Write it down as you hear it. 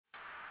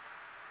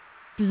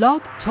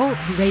Blog Talk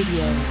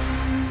Radio.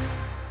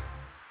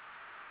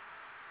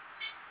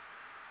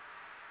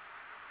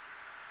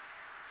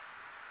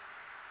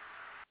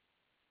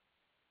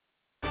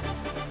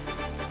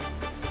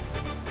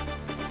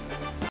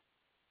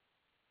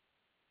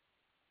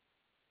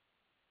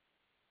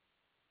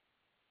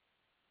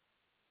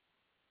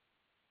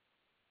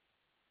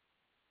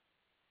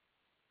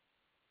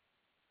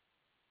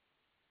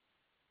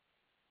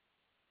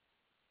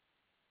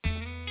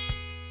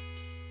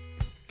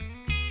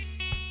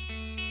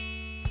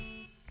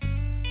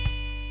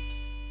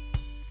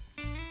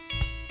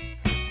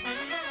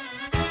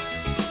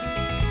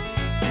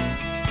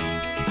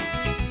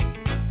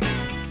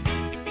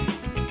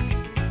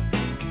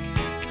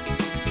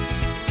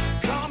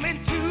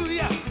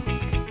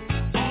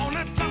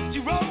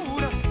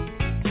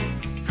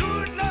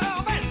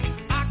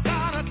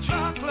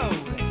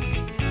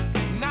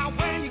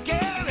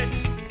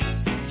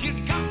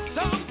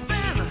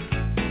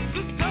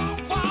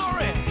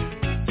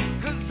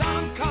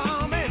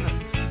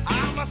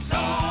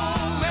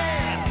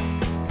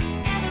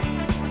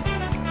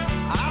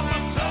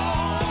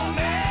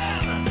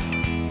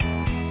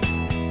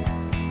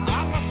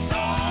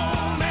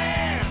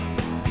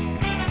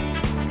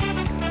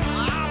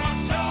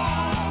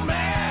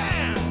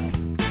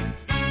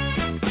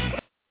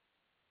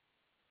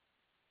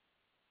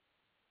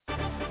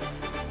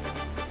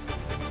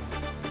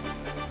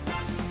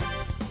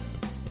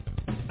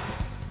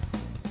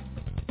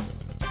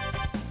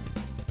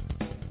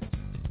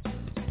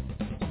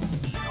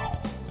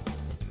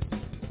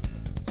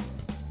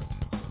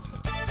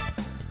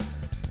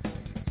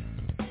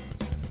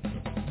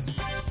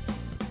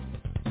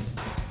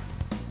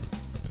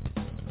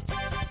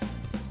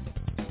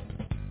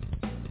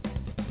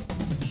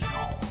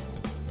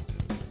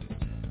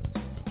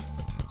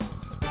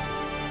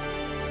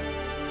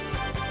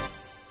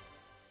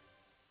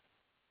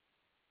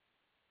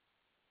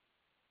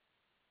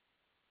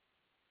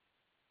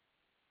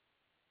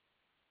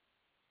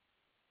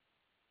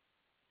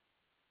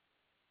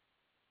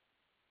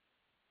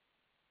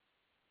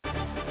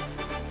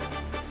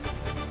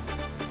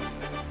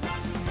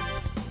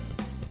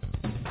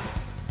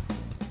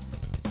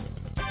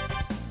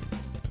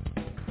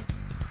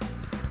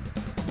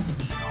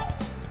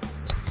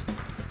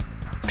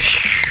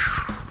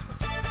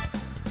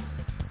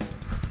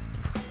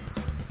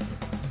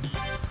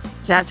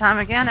 That time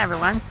again,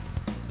 everyone.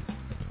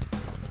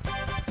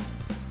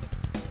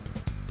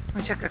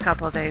 We took a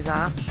couple of days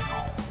off.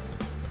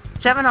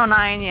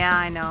 7:09, yeah,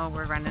 I know,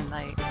 we're running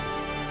late.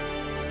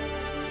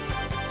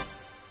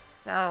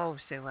 So,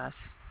 sue us.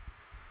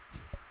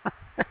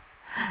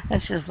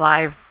 This is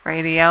live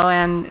radio,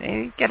 and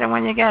you get it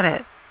when you get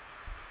it.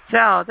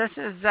 So, this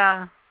is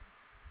of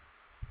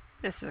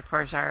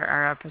course,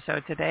 our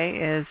episode today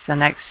is the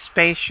next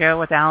space show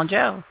with Al and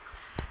Joe.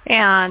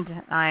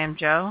 And I am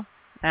Joe.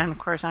 And, of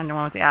course, I'm the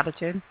one with the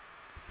attitude.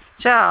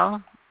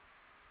 So,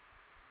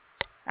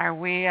 are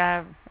we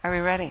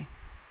ready?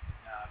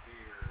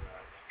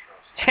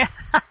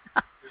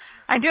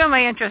 I'm doing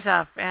my intro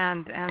stuff,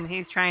 and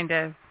he's trying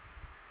to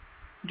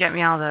get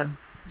me all the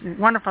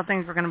wonderful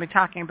things we're going to be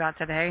talking about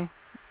today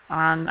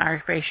on our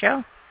space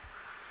show.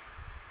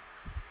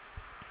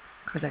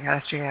 Of course, I got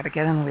to figure out how to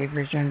get in the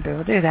Weavers to be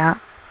able to do that.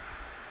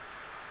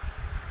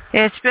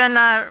 It's been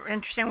an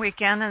interesting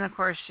weekend, and of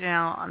course, you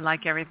know,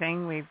 like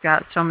everything, we've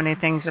got so many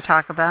things to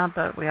talk about,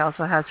 but we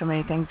also had so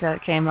many things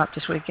that came up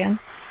this weekend.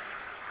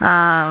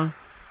 Well,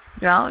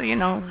 you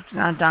know,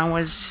 Don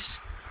was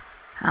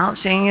out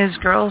seeing his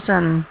girls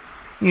in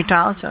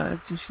Utah, so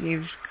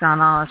he's gone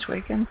all this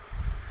weekend.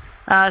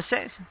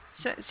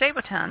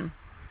 Saboton,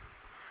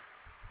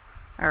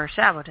 or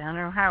Saboton,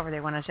 or however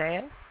they want to say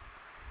it.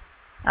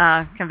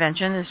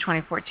 Convention is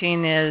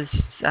 2014 is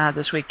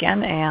this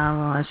weekend, and I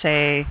want to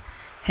say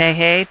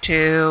hey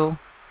to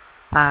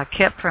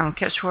Kip from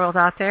Kip's World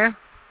out there.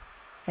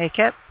 Hey,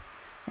 Kip.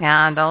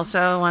 And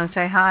also want to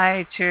say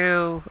hi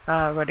to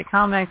Rhodey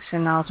Comics,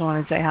 and also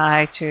want to say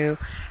hi to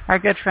our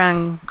good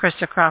friend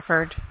Krista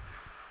Crawford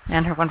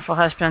and her wonderful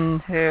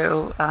husband,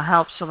 who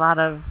helps a lot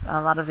of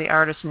the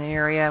artists in the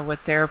area with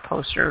their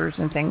posters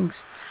and things.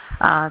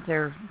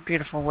 Their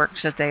beautiful works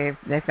that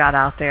they've got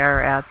out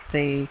there at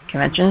the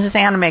conventions. It's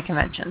anime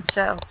convention,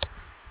 so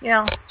you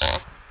know.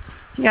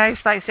 Yeah,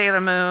 it's like Sailor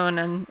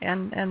Moon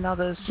and all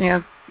those, you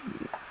know,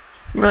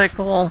 really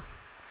cool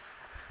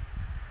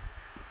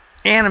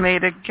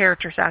animated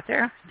characters out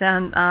there.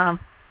 Then,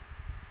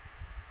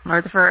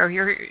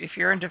 if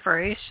you're into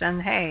furries, then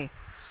hey,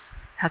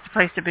 that's the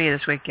place to be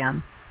this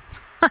weekend.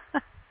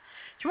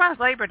 Tomorrow's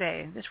Labor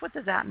Day. What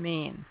does that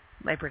mean,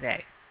 Labor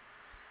Day?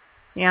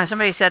 You know,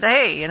 somebody said,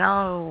 hey, you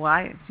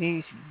know,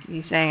 he's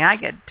saying I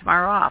get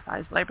tomorrow off.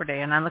 It's Labor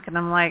Day, and I look at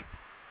him like,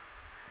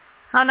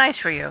 how nice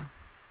for you.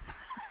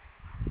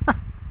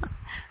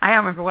 I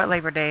don't remember what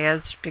Labor Day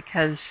is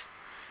because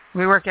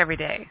we work every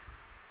day.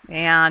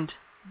 And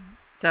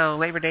so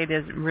Labor Day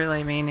doesn't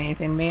really mean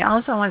anything to me. I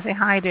also want to say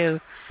hi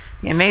to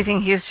the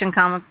amazing Houston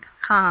Comic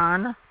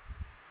Con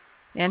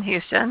in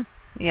Houston.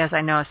 Yes,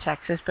 I know it's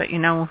Texas, but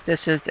this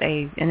is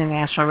an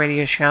international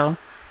radio show.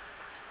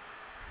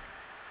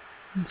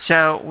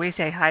 So we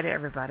say hi to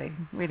everybody.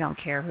 We don't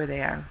care who they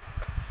are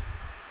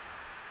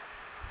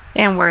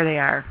and where they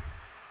are.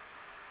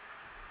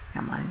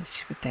 Come on,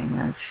 stupid thing.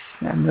 Let's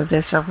move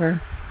this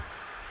over.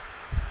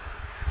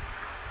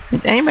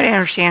 Does anybody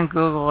understand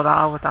Google at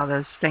all with all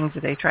those things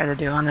that they try to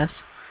do on this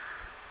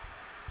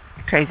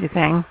crazy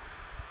thing?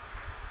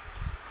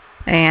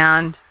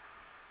 And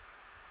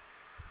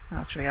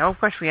of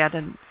course, we had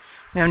a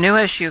new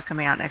issue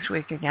coming out next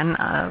week again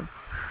of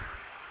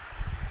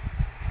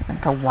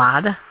the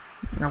WAD.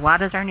 The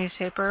WAD is our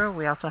newspaper.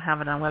 We also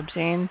have it on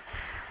webzine.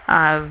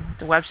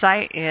 The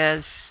website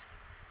is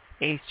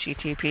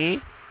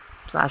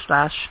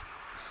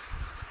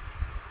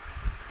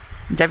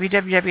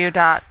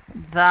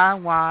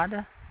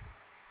http://www.thewad,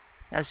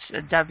 that's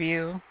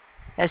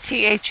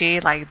W-S-T-H-E,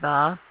 like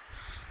the,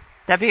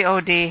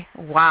 W-O-D,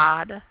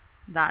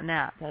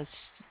 WAD.net. That's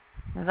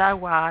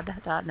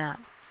thewad.net.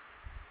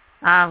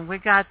 We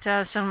got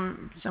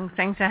some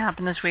things that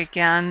happened this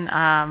weekend,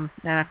 and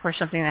of course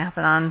something that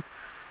happened on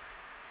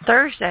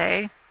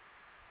Thursday.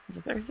 Is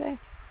it Thursday?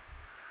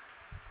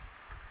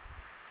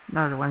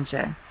 No, it's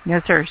Wednesday.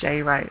 No, Thursday,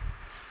 you're right.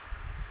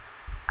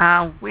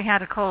 We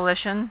had a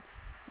coalition,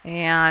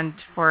 and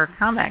for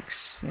comics,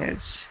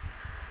 it's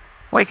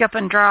Wake Up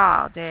and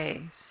Draw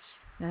Day,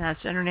 and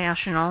that's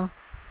international.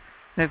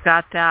 We've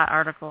got that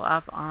article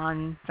up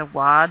on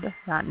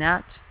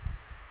thewad.net,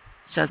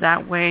 so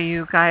that way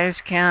you guys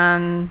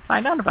can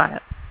find out about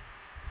it.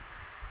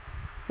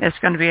 It's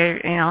going to be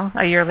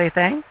a yearly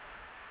thing,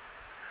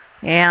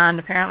 and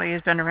apparently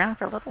it's been around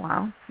for a little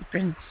while.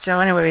 So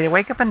anyway, the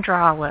Wake Up and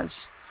Draw was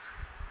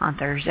on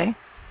Thursday.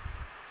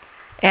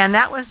 And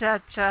that was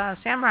at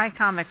Samurai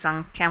Comics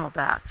on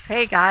Camelback.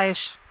 Hey, guys.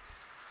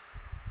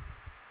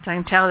 So I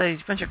can tell that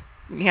he's a bunch of,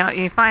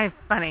 you find it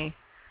funny.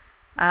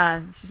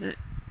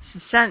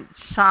 Sent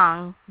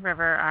Song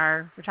River,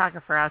 our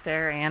photographer out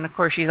there, and of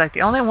course she's like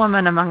the only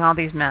woman among all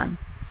these men.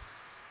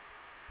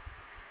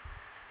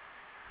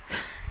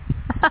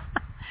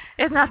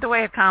 It's not the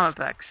way of comic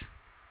books.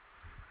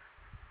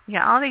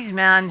 Yeah, all these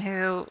men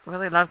who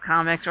really love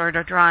comics or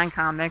they're drawing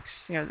comics,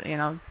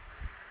 and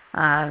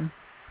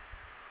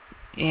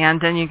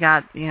then you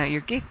got,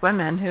 your geek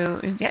women who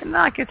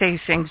like at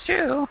these things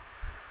too,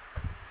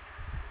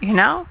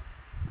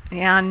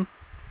 and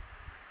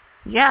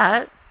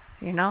yet,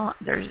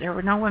 there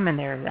were no women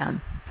there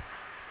then.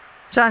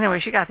 So anyway,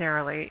 she got there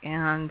early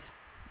and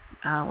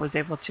was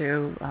able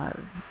to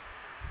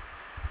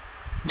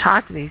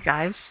talk to these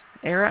guys,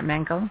 Era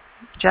Mango,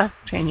 Jeff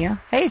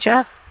Pena. Hey,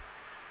 Jeff.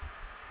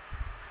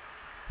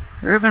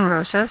 Ruben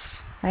Rosas.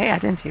 Hey, I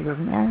didn't see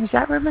Ruben there. Is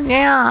that Ruben?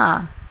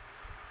 Yeah.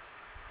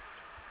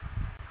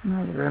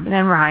 Ruben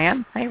and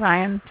Ryan. Hey,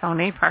 Ryan.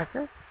 Tony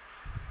Parker.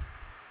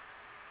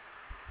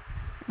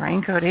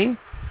 Ryan Cody.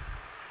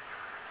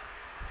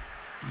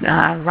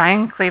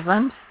 Ryan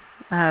Cleveland,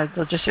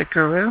 logistic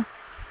guru.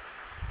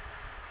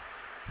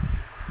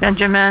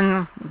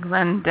 Benjamin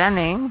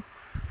Glendenning.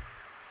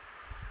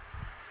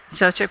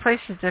 So it took place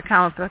at the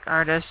comic book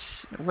artist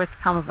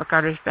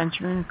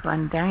Benjamin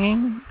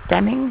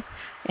Glendenning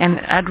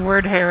and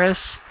Edward Harris,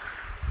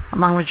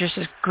 among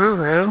logistic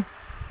guru.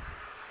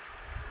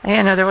 I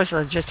didn't know there was a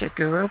logistic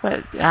guru,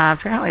 but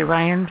apparently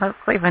Ryan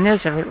Cleveland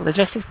is a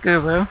logistic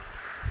guru.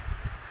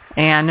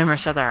 And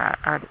numerous other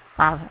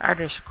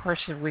artists. Of course,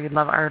 we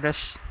love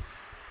artists.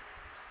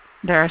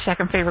 They're our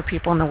second favorite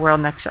people in the world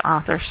next to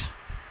authors.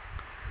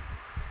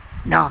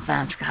 No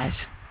offense, guys.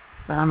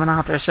 But I'm an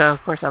author, so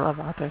of course I love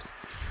authors.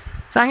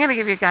 So I'm going to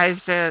give you guys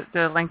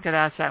the link to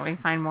that so that we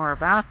can find more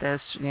about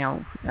this,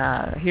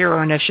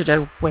 Hero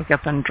Initiative Wake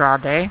Up and Draw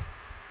Day.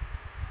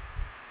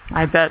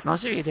 I bet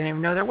most of you didn't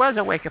even know there was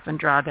a Wake Up and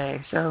Draw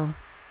Day, so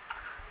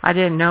I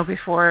didn't know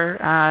before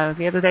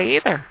the other day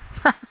either.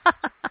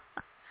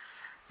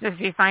 If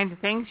you find the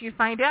things you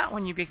find out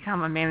when you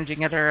become a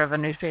managing editor of a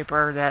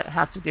newspaper that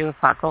has to do with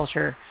pop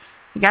culture.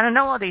 You got to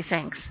know all these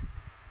things.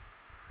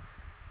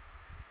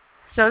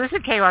 So this is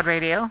KWAD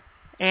Radio,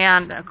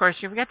 and of course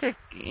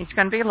it's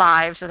going to be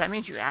live, so that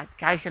means you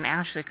guys can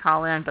actually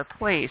call in, but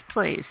please,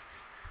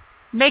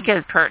 make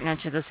it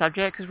pertinent to the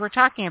subject, because we're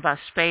talking about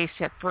space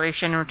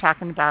exploration, we're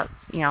talking about,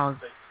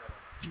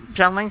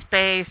 settling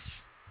space.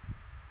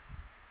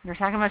 We're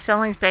talking about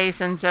settling space,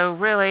 and so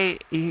really,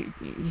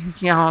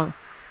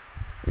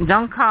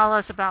 don't call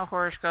us about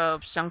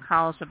horoscopes. Don't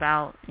call us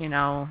about,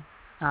 don't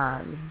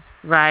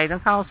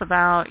call us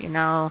about,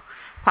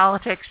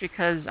 politics,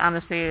 because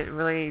honestly it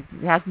really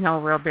has no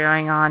real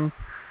bearing on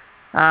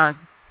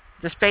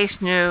the space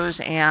news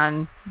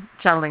and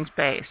settling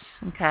space,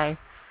 okay?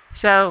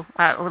 So,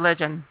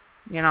 religion,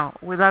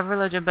 we love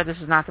religion, but this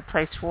is not the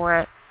place for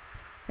it.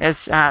 That's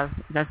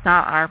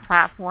not our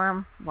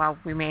platform. While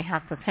we may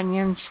have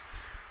opinions,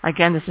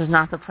 again, this is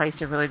not the place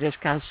to really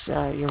discuss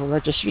your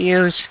religious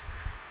views.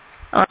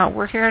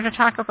 We're here to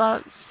talk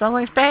about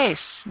settling space.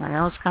 I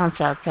know it's a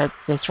concept, but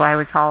that's why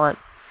we call it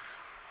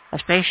a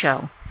space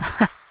show.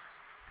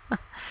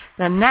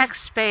 The next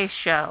space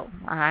show,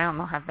 I don't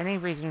know, have any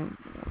reason,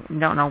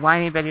 don't know why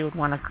anybody would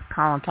want to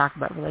call and talk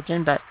about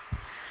religion, but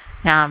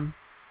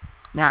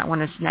not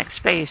when it's next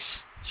space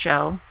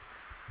show.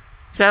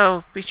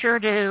 So be sure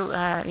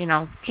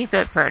to, keep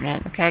it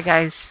pertinent, okay,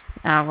 guys?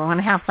 We want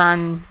to have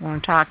fun. We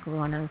want to talk. We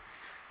want to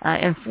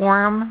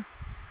inform.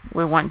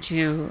 We want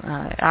to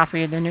offer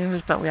you the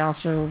news, but we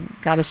also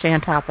got to stay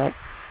on topic.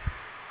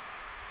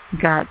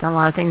 Got a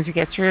lot of things to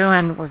get through,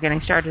 and we're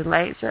getting started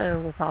late, so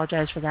we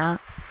apologize for that.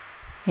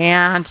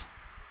 And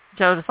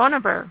so the phone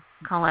number,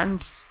 call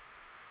in.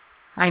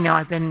 I know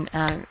I've been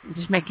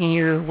just making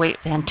you wait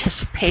with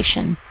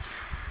anticipation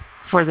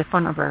for the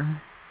phone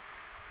number.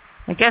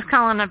 The guest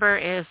call-in number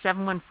is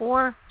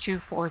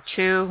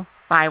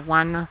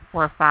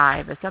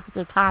 714-242-5145. It's up at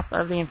the top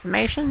of the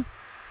information.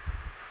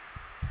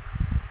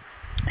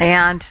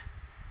 And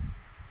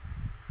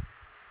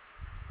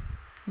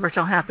we're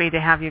so happy to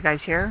have you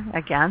guys here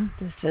again.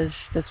 This is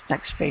this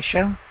next space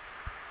show.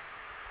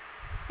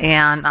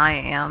 And I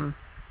am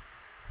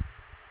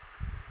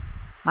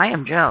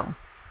Joe.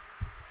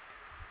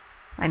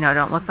 I know I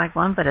don't look like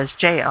one, but it's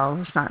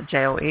J-O. It's not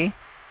J-O-E.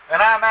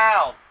 And I'm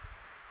Al.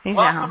 Welcome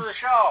Al. to the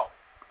show.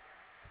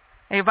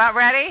 Are you about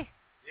ready?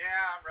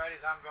 Yeah, I'm ready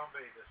as I'm going to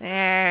be.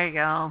 There you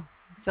go.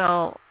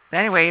 So,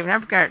 anyway,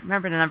 remember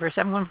the number,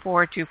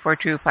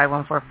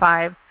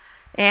 714-242-5145.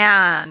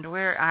 And we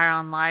are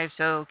on live,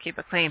 so keep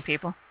it clean,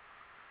 people.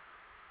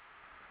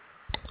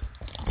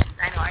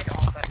 I know I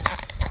don't, but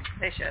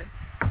they should.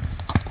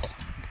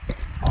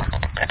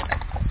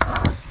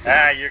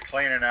 You're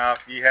clean enough.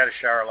 You had a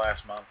shower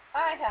last month.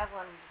 I had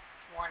one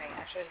this morning,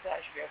 actually.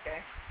 That should be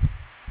okay.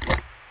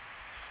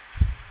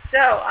 So,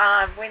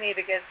 we need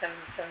to get some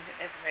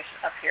information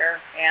up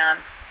here,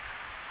 and...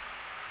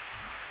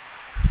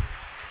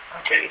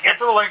 Okay, get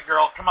to the link,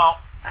 girl. Come on.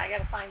 I got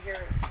to find your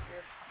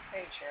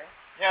page here.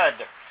 Yeah, I had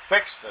to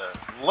fix the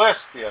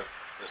list this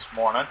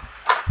morning.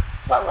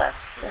 What list?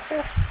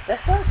 This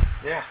one?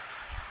 Yeah.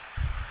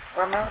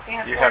 Where am I looking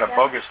at? You had a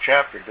bogus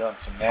chapter doing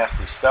some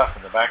nasty stuff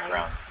in the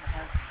background.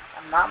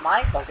 Not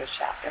my bogus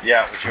chapter.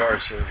 Yeah, it was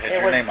yours. It had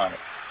your name on it.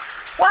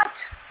 What?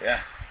 Yeah.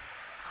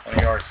 One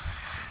of yours.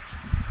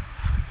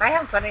 I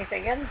haven't put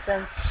anything in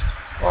for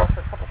a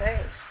couple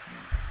days.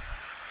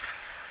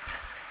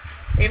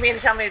 You mean to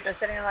tell me you've been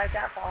sitting like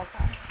that for all the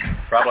time?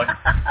 Probably.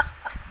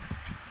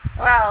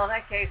 Well, in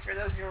that case, for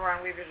those who are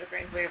on Weavers of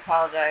Dreams, we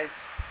apologize.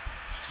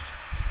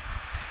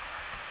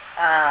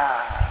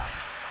 I'm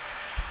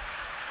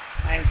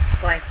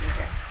blanking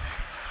here.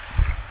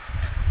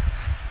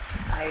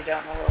 I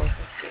don't know what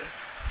to see.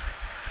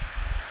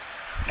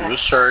 Do a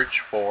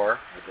search for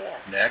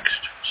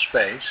next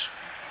space,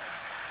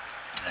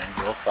 and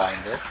you'll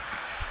find it.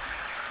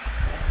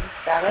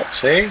 Got it?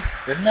 See?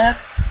 Isn't that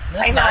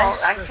I know. nice?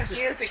 I'm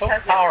confused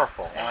because so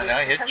powerful.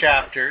 I hit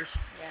chapters.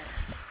 Yeah.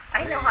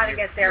 I know how to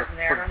get there from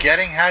there.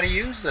 Forgetting how to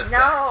use this.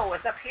 No,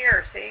 it's up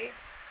here. See?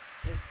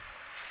 It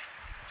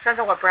depends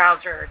on what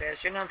browser it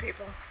is. You know,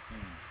 people.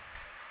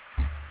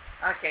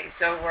 Okay,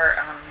 so we're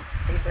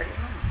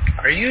 8:31.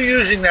 Are you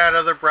using that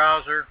other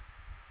browser?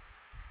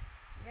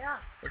 Yeah.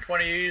 Which one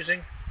are you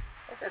using?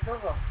 It's a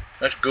Google.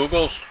 That's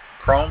Google's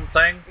Chrome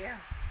thing? Yeah.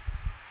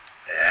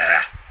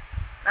 Yeah.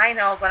 I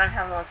know, but I'm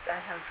having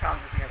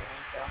problems with the other one.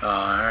 So. Oh,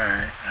 all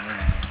right.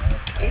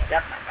 Okay. It's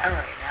up my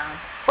memory now.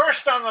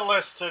 First on the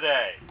list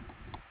today.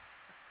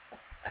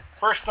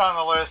 First on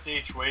the list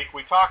each week,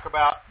 we talk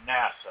about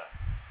NASA.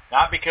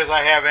 Not because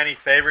I have any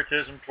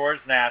favoritism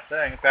towards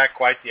NASA. In fact,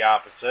 quite the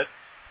opposite.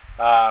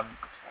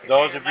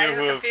 Those of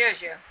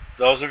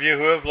you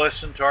who have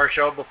listened to our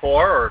show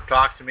before or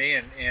talked to me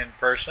in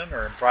person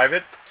or in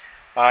private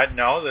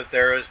know that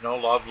there is no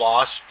love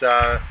lost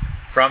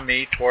from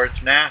me towards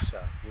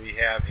NASA. They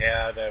have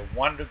had a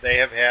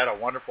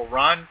wonderful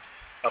run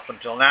up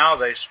until now.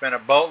 They've spent a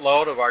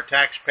boatload of our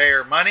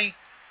taxpayer money,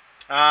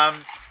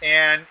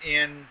 and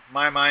in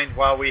my mind,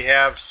 while we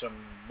have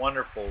some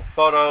wonderful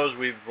photos,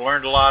 we've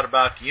learned a lot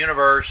about the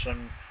universe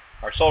and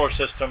our solar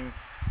system.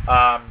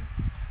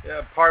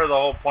 Part of the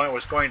whole point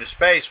was going to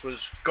space was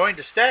going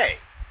to stay.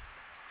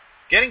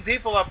 Getting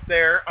people up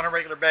there on a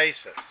regular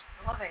basis.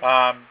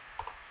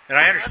 And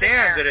I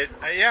understand that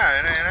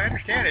I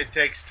understand it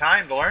takes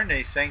time to learn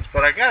these things,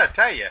 but I got to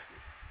tell you,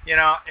 in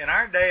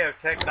our day of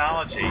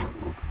technology,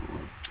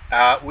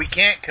 we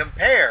can't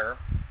compare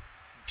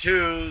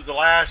to the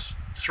last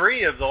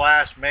three of the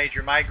last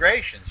major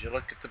migrations. You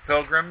look at the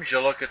Pilgrims, you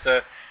look at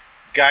the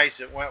guys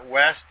that went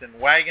west in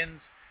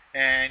wagons,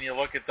 and you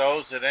look at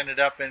those that ended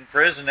up in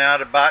prison out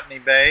of Botany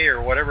Bay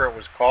or whatever it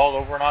was called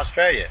over in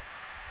Australia.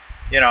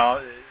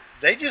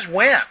 They just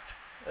went.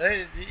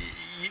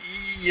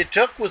 You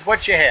took with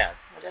what you had.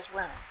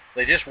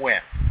 They just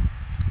went.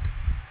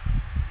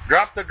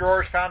 Dropped the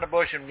drawers, found a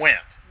bush, and went.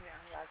 Yeah,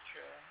 that's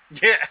true.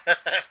 Yeah.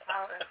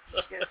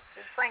 just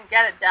plain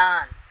get it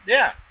done.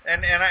 Yeah,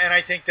 and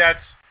I think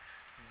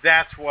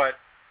that's what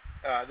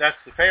that's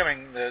the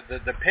failing,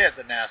 the pit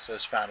that NASA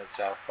has found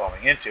itself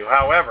falling into.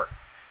 However,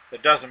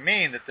 that doesn't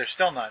mean that they're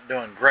still not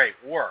doing great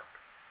work.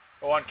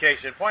 Well, one case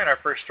in point, our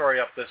first story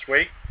up this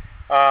week,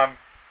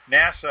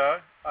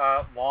 NASA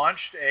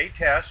launched a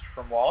test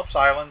from Wallops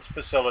Island's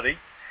facility,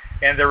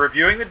 and they're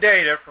reviewing the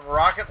data from a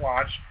rocket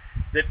launch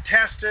that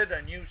tested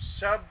a new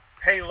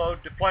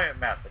sub-payload deployment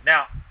method.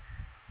 Now,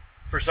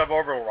 for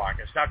suborbital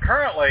rockets. Now,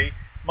 currently,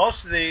 most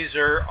of these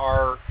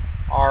are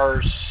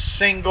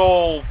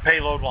single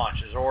payload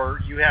launches, or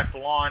you have to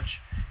launch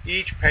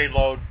each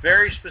payload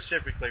very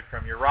specifically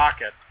from your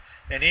rocket,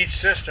 and each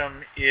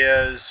system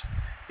is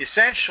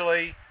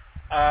essentially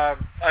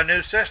a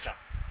new system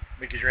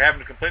because you're having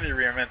to completely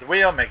reinvent the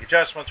wheel, make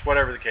adjustments,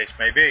 whatever the case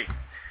may be.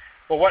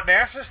 But what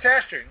NASA is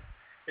testing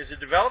is a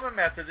development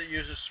method that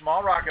uses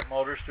small rocket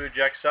motors to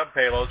eject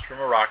sub-payloads from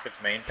a rocket's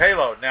main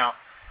payload. Now,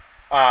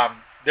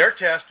 their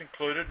test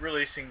included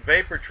releasing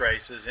vapor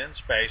traces in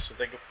space so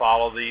they could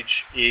follow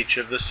each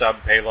of the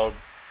sub-payload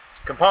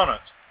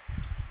components.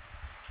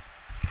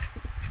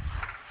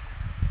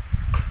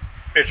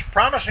 It's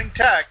promising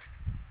tech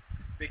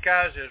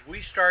because as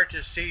we start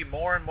to see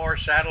more and more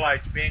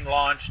satellites being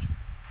launched,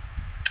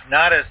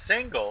 not as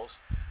singles,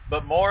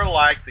 but more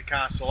like the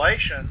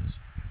constellations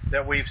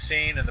that we've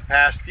seen in the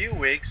past few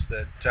weeks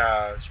that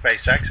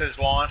SpaceX has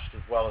launched,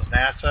 as well as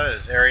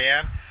NASA, as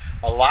Ariane,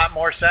 a lot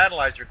more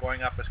satellites are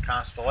going up as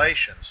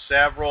constellations,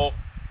 several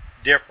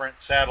different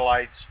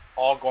satellites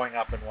all going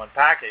up in one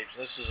package.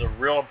 This is a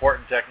real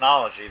important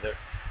technology that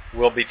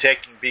we'll be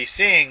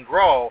seeing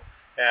grow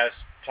as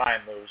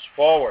time moves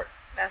forward.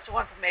 That's the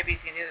one from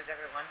ABC News,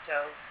 everyone, so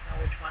know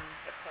which one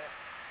to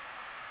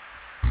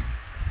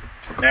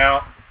put.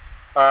 Now,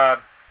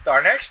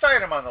 our next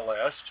item on the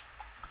list,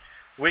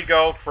 we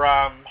go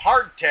from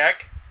hard tech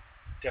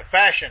to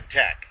fashion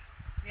tech.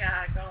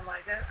 Yeah, I don't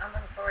like that. I'm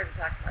looking forward to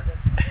talking about this.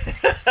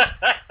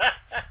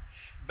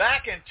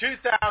 Back in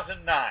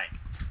 2009,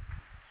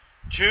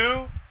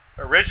 two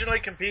originally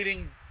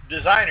competing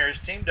designers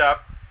teamed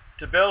up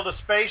to build a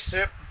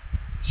spacesuit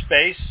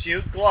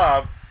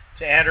glove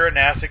to enter a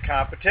NASA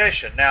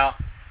competition. Now,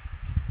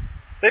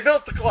 they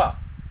built the glove.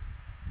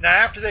 Now,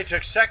 after they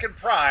took second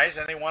prize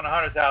and they won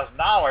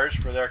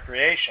 $100,000 for their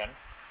creation,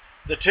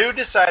 the two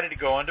decided to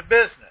go into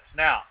business.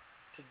 Now,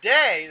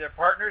 today, they're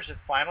partners at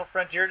Final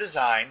Frontier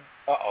Design.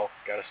 Uh-oh,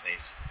 gotta sneeze.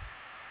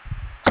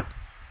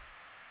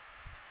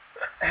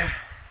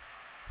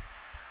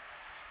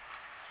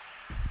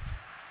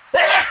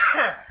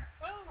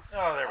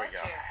 Oh, there we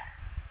go.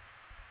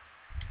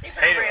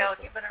 Keeping it real,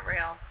 keeping it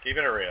real.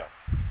 Keeping it real.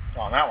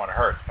 Oh, that one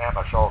hurts. Man,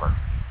 my shoulder.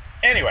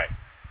 Anyway.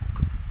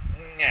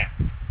 Yeah.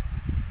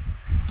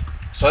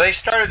 So they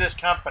started this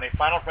company,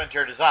 Final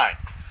Frontier Design.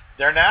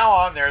 They're now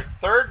on their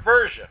third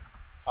version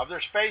of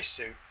their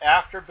spacesuit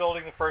after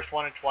building the first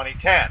one in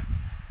 2010.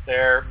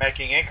 They're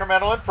making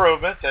incremental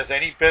improvements, as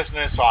any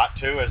business ought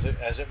to,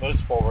 as it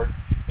moves forward.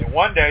 And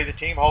one day, the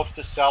team hopes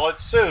to sell its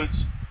suits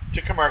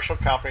to commercial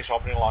companies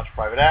hoping to launch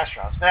private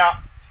astronauts.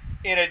 Now,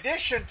 in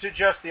addition to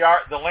just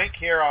the link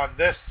here on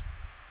this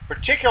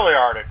particular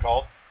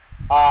article,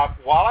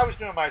 while I was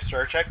doing my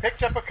search, I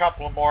picked up a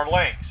couple of more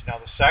links. Now,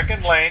 the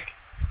second link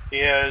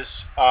is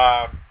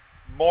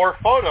more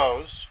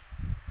photos,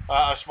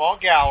 a small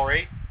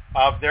gallery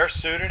of their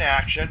suit in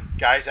action,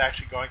 guys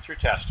actually going through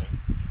testing.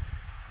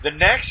 The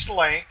next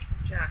link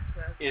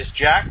is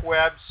Jacques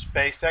Webb's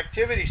Space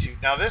Activity Suit.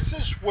 Now, this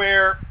is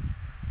where,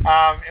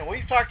 and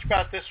we've talked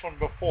about this one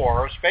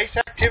before, a Space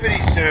Activity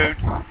Suit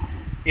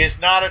is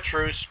not a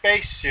true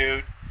space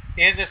suit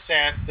in the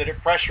sense that it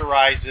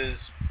pressurizes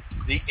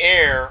the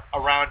air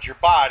around your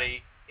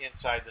body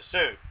inside the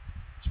suit.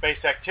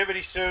 Space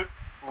Activity Suit,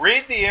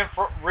 read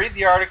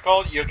the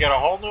article, you'll get a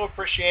whole new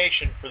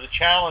appreciation for the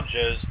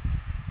challenges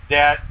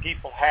that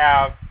people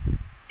have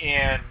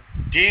in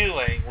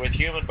dealing with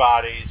human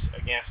bodies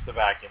against the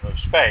vacuum of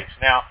space.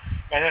 Now,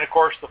 and then of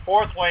course the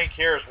fourth link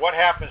here is what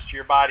happens to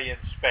your body in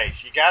space.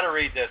 You got to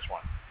read this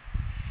one.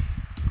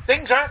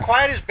 Things aren't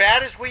quite as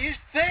bad as we used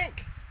to think.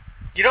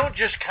 You don't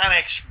just kind of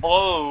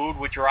explode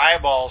with your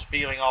eyeballs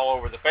peeling all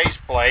over the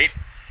faceplate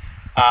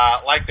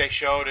like they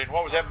showed in,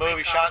 what was that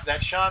movie?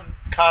 That Sean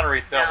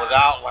Connery film with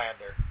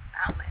Outlander.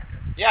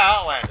 Yeah,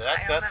 Outlander.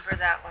 I don't remember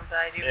that one, but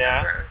I do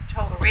remember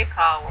Total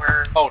Recall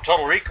where... Oh,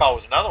 Total Recall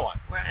was another one.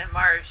 Where in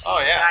Mars,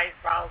 eyes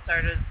all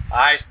started...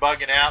 Eyes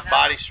bugging out,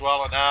 body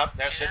swelling up,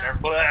 they're sitting there...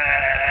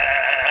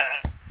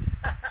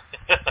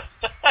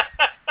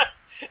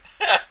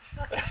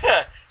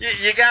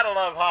 You gotta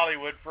love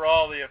Hollywood for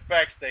all the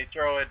effects they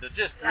throw in to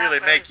just really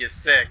make you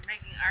sick.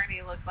 Making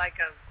Arnie look like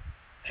a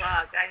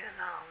bug, I don't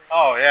know.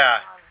 Oh, yeah.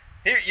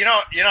 You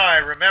know, I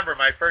remember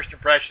my first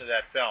impression of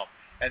that film.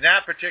 And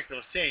that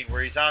particular scene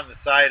where he's on the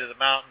side of the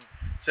mountain,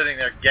 sitting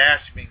there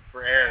gasping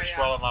for air,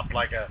 swelling up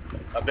like a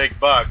big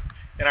bug.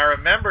 And I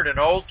remembered an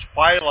old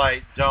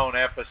Twilight Zone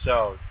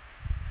episode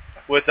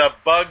with a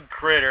bug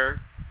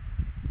critter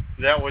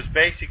that was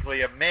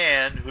basically a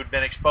man who'd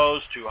been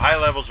exposed to high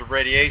levels of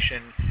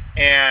radiation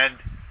and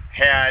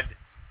had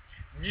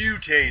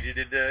mutated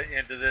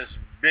into this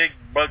big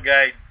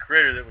bug-eyed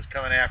critter that was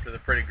coming after the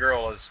pretty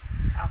girl, as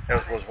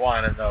was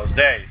one in those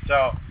days.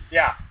 So,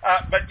 yeah.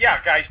 But,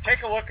 yeah, guys,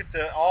 take a look at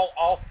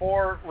all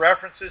four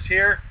references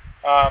here.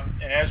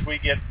 And as we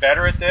get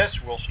better at this,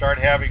 we'll start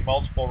having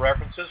multiple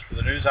references for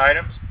the news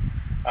items.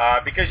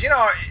 Because, you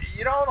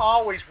don't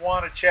always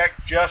want to check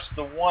just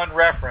the one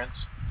reference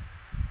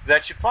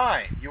that you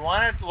find. You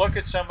want to look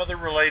at some of the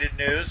related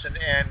news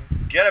and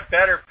get a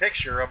better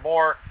picture, a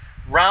more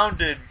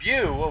rounded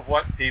view of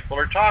what people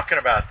are talking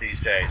about these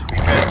days.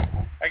 Because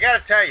I got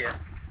to tell you,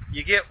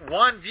 you get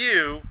one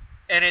view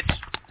and it's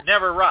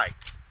never right.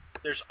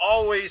 There's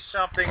always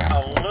something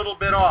a little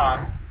bit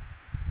off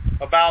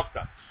about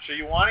them. So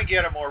you want to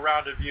get a more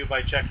rounded view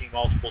by checking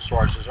multiple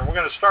sources. And we're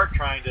going to start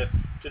trying to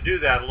do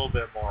that a little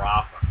bit more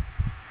often.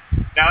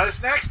 Now this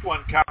next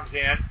one comes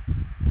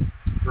in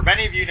for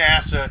many of you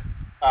NASA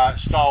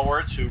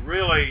stalwarts who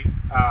really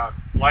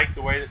like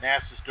the way that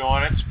NASA's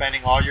doing it,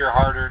 spending all your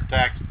hard-earned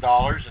tax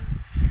dollars,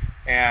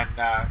 and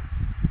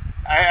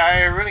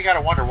I really got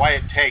to wonder why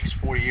it takes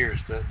 4 years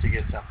to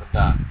get something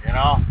done.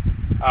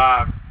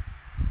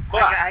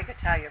 But I could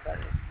tell you about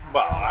it.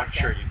 Well, I'm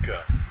sure you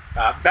could.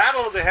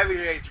 Battle of the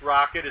Heavyweights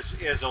rocket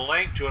is a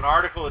link to an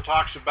article that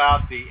talks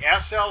about the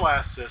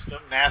SLS system,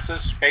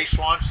 NASA's Space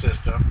Launch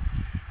System,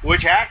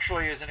 which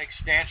actually is an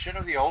extension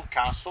of the old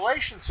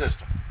Constellation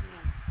system.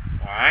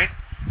 All right?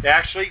 They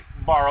actually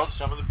borrowed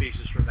some of the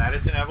pieces from that.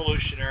 It's an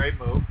evolutionary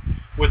move.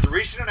 With the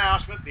recent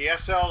announcement, the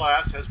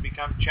SLS has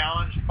become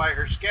challenged by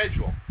her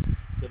schedule.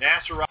 The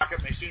NASA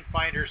rocket may soon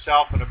find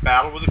herself in a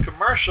battle with a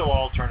commercial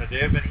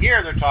alternative, and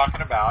here they're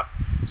talking about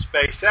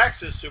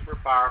SpaceX's super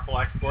powerful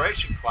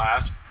exploration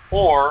class,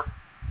 or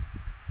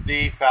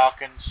the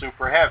Falcon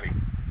Super Heavy.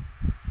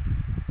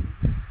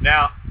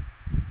 Now,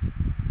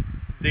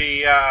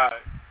 the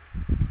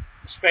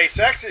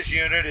SpaceX's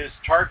unit is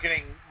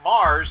targeting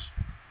Mars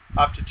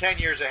up to 10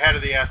 years ahead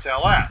of the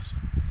SLS,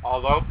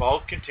 although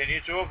both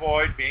continue to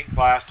avoid being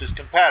classed as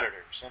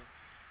competitors.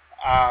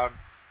 And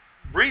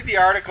read the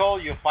article.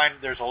 You'll find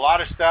there's a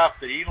lot of stuff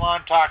that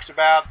Elon talks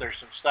about. There's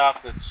some stuff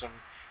that some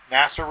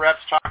NASA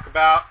reps talk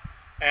about.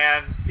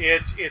 And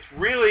it's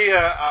really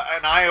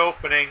an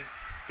eye-opening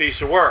piece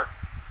of work.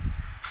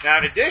 Now,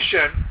 in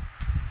addition,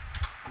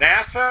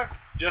 NASA,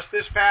 just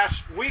this past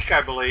week,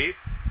 I believe,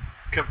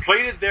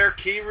 completed their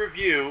key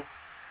review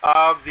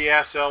of the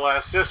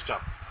SLS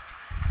system.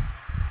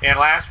 And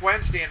last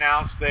Wednesday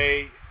announced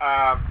they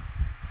are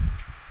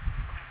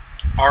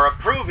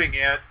approving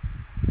it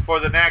for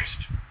the next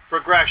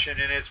progression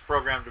in its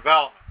program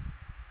development.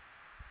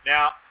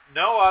 Now,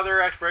 no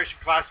other exploration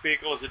class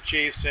vehicle has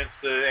achieved since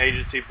the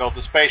agency built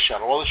the space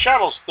shuttle. Well, the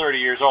shuttle's 30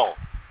 years old.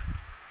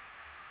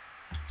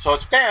 So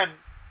it's been,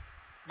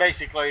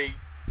 basically,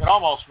 it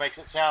almost makes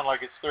it sound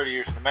like it's 30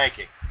 years in the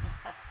making.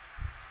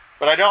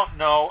 But I don't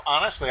know,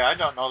 honestly, I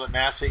don't know that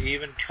NASA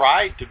even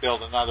tried to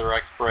build another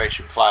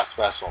exploration class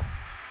vessel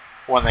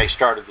when they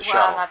started the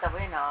shuttle. Well, not that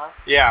we know of.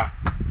 Yeah.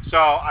 So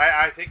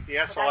I think the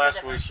SLS that's a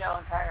different was... show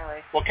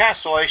entirely. Well,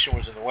 Constellation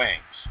was in the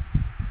wings.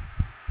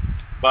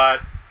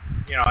 But,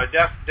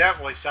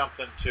 definitely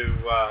something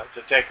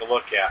to take a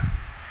look at.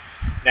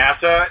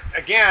 NASA,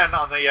 again,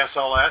 on the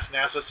SLS,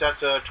 NASA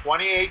sets a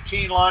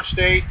 2018 launch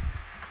date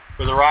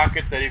for the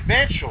rocket that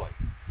eventually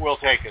will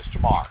take us to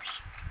Mars.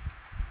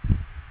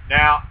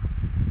 Now,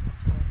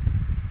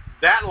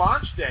 that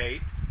launch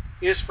date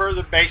is for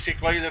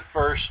basically the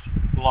first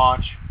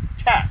launch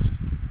test.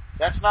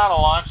 That's not a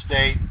launch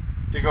date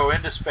to go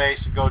into space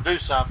and go do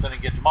something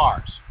and get to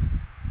Mars.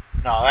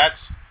 No, that's,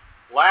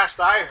 last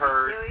I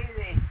heard...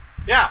 Too easy.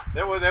 Yeah,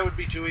 that would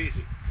be too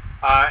easy.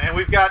 And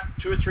we've got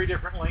 2 or 3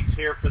 different links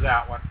here for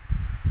that one.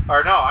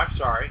 Or no, I'm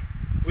sorry.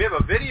 We have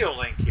a video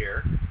link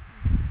here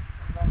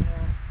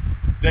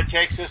that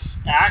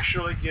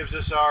actually gives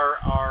us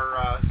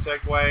our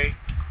segue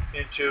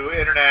into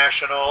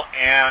international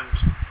and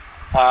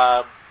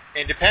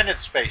independent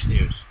space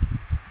news.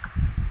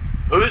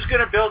 Who's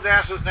going to build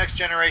NASA's next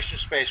generation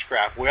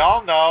spacecraft? We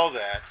all know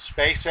that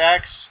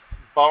SpaceX,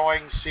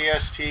 Boeing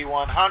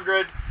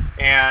CST-100,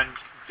 and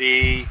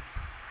the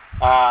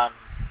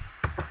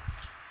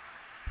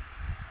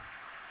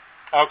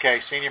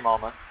senior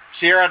moment.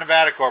 Sierra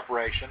Nevada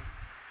Corporation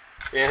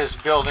is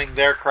building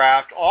their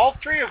craft, all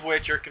 3 of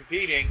which are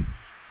competing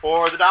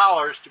for the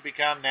dollars to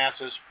become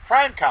NASA's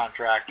prime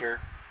contractor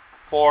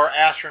for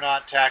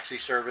astronaut taxi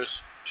service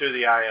to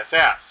the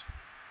ISS.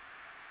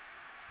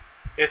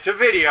 It's a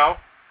video,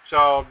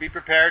 so be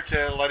prepared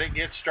to let it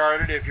get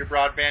started if your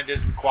broadband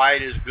isn't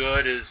quite as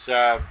good as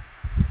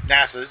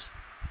NASA's.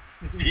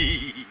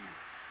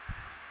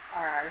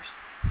 Ours.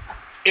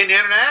 In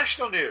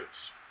international news,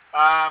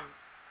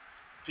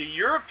 the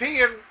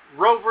European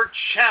Rover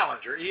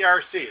Challenger,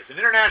 ERC, is an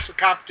international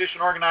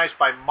competition organized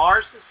by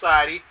Mars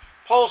Society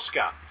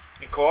Polska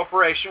in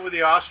cooperation with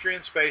the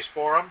Austrian Space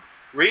Forum,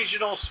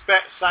 Regional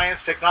Science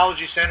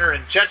Technology Center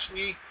in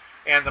Chechnya,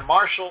 and the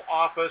Marshall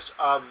Office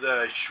of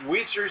the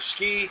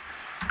Schweizerski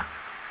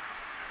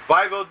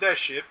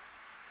Voivodeship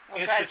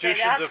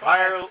Institutions of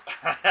Higher...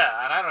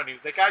 and I don't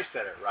even think I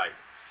said it right.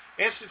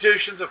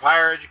 Institutions of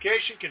higher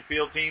education can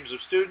field teams of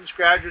students,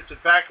 graduates, and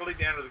faculty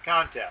to enter the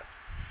contest.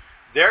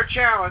 Their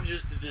challenge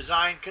is to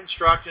design,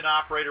 construct, and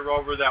operate a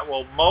rover that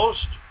will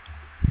most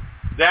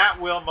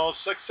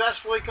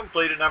successfully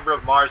complete a number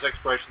of Mars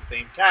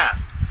exploration-themed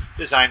tasks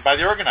designed by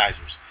the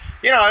organizers.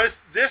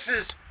 This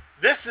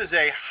this is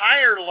a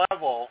higher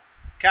level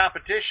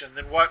competition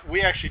than what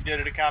we actually did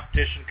at a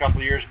competition a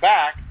couple of years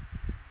back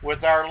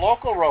with our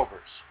local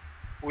rovers.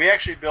 We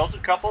actually built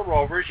a couple of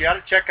rovers. You ought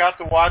to check out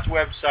the WAD's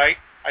website.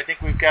 I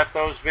think we've got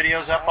those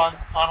videos up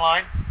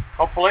online,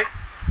 hopefully.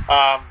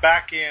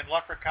 Back in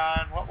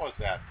Leprechaun, what was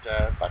that?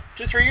 About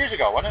 2-3 years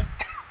ago, wasn't it?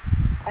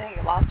 I think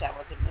the last time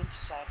was a Moon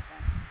Society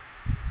thing.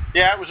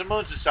 Yeah, it was a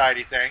Moon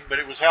Society thing, but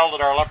it was held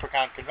at our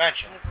Leprechaun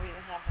convention. We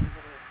even have the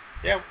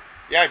video.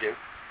 Yeah, I do.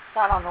 It's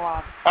not on the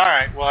WAD. All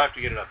right, we'll have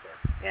to get it up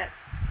there. Yes.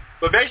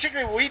 But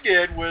basically what we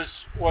did was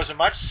a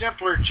much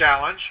simpler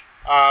challenge.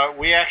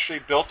 We actually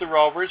built the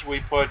rovers.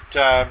 We put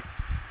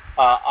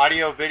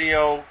audio,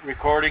 video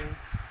recording,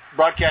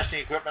 broadcasting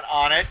equipment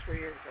on it.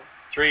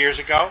 3 years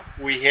ago.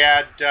 We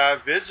had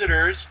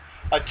visitors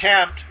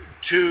attempt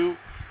to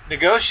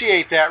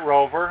negotiate that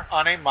rover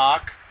on a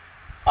mock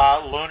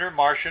lunar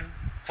Martian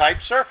type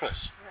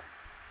surface.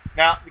 Yeah.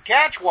 Now, the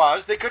catch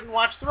was they couldn't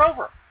watch the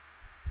rover.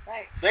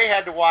 Right. They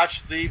had to watch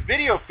the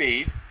video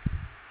feed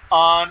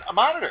on a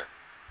monitor.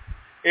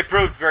 It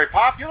proved very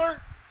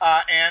popular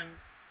and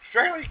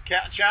fairly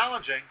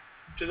challenging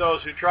to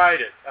those who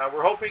tried it.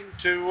 We're hoping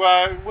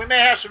to, we may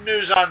have some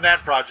news on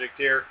that project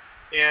here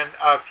in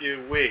a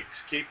few weeks.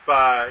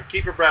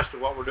 Keep abreast of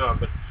what we're doing.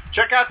 But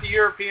check out the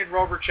European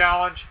Rover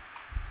Challenge.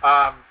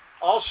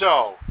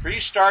 Also, for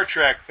you Star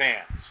Trek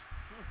fans,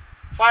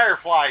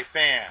 Firefly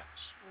fans,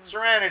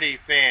 Serenity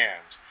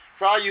fans,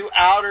 for all you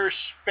outer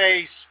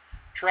space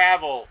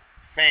travel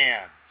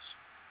fans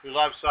who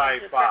love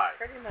sci-fi.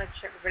 Pretty much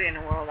everybody in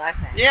the world, I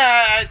think.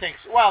 Yeah, I think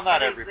so. Well,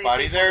 not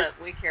everybody. The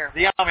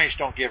Amish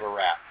don't give a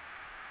rap.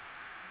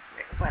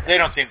 Whatever. They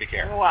don't seem to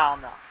care. Well,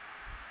 no.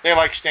 They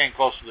like staying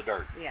close to the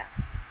dirt. Yeah.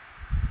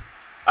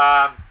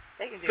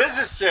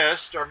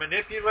 Physicists are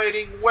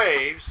manipulating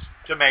waves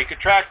to make a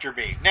tractor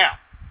beam. Now,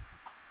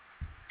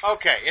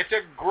 okay, it's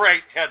a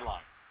great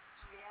headline.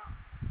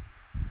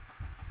 Yeah.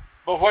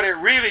 But what it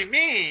really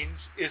means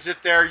is that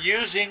they're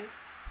using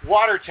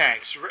water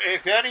tanks.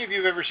 If any of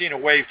you have ever seen a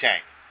wave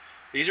tank,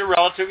 these are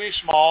relatively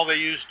small. They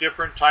use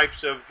different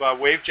types of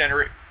wave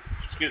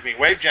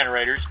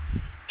generators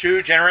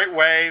to generate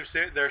waves.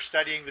 They're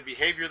studying the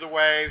behavior of the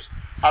waves,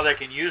 how they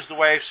can use the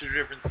waves to do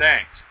different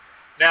things.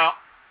 Now,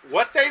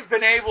 what they've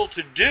been able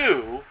to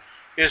do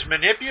is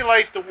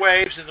manipulate the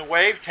waves in the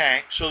wave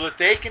tank so that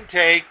they can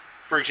take,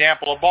 for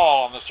example, a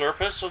ball on the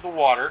surface of the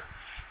water.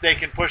 They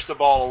can push the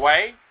ball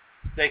away.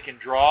 They can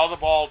draw the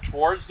ball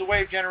towards the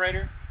wave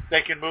generator.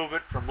 They can move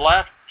it from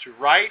left to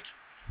right.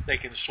 They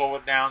can slow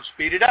it down,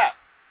 speed it up.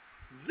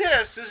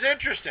 This is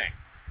interesting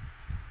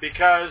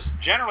because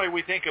generally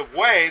we think of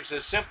waves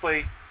as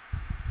simply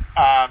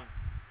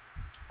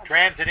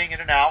transiting in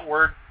an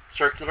outward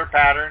circular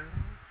pattern,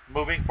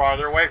 moving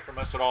farther away from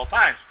us at all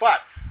times. But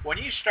when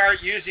you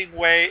start using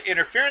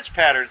interference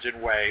patterns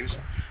in waves,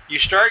 you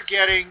start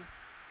getting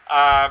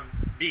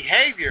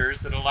behaviors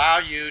that allow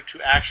you to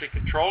actually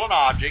control an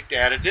object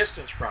at a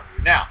distance from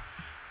you. Now,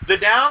 the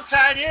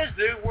downside is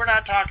that we're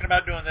not talking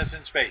about doing this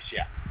in space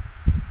yet.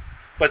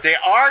 But they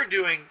are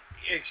doing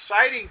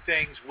exciting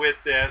things with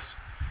this,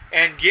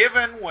 and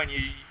given when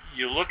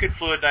you look at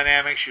fluid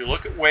dynamics, you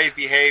look at wave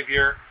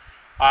behavior,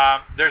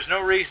 there's no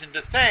reason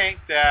to think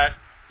that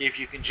if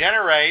you can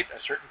generate a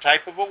certain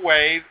type of a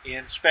wave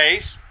in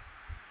space,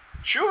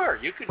 sure,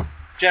 you could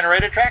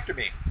generate a tractor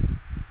beam,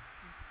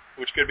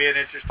 which could be an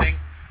interesting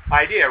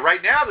idea.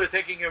 Right now they're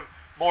thinking of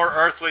more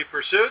earthly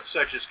pursuits,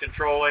 such as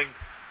controlling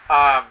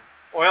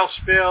oil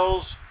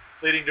spills,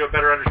 leading to a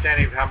better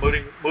understanding of how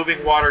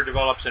moving water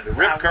develops into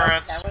rip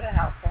currents. That would have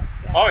helped us.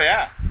 Yeah. Oh,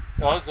 yeah.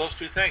 Those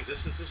two things. This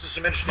is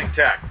some interesting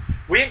tech.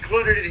 We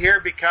included it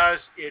here because,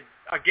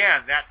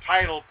 again, that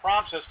title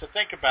prompts us to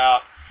think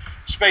about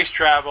space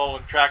travel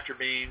and tractor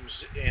beams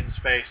in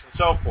space and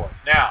so forth.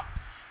 Now,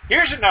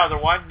 here's another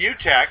one, new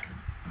tech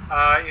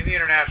in the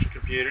international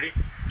community.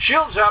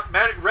 Shields up,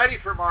 ready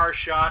for Mars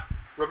shot.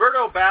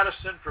 Roberto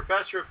Battistone,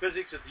 professor of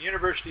physics at the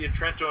University of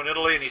Trento in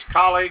Italy, and his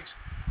colleagues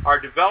are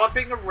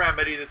developing a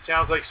remedy that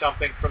sounds like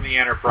something from the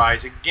Enterprise.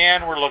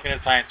 Again, we're looking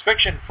at science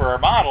fiction for our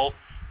model,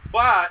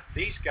 but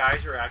these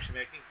guys are actually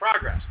making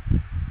progress.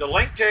 The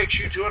link takes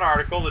you to an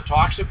article that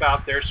talks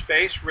about their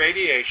space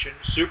radiation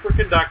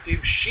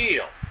superconductive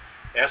shield,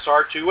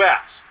 SR2S.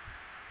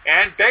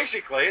 And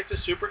basically, it's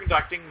a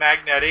superconducting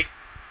magnetic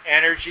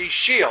energy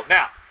shield.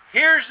 Now,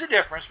 here's the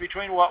difference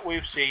between what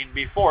we've seen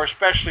before,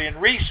 especially in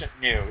recent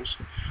news,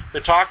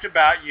 that talked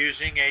about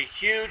using a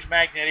huge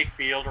magnetic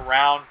field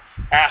around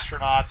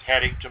astronauts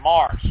heading to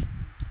Mars.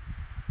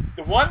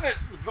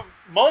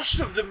 Most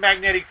of the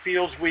magnetic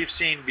fields we've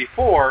seen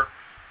before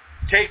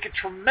take a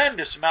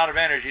tremendous amount of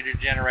energy to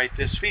generate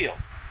this field.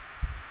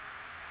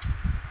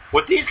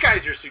 What these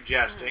guys are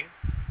suggesting,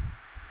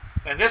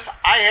 and this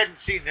I hadn't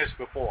seen this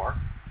before,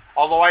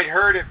 although I'd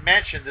heard it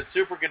mentioned that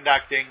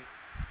superconducting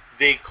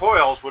the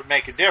coils would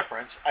make a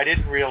difference, I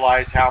didn't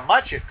realize how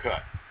much it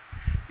could.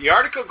 The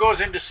article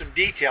goes into some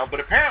detail, but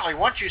apparently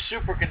once you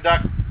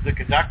superconduct the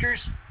conductors,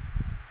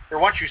 or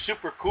once you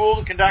supercool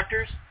the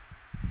conductors,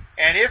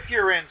 and if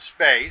you're in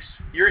space,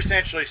 you're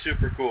essentially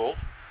supercooled.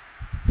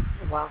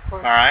 Well, of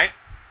course. All right,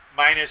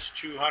 minus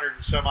 200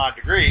 and some odd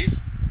degrees.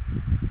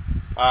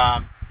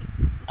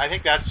 I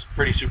think that's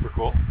pretty super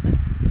cool.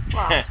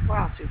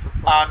 Wow, super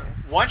cool.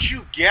 Once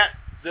you get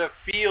the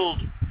field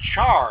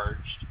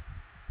charged,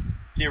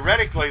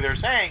 theoretically they're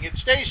saying it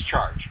stays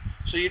charged.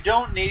 So you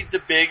don't need the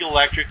big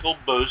electrical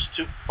boost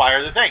to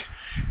fire the things.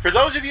 For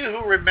those of you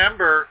who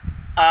remember,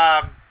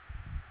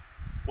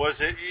 was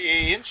it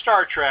in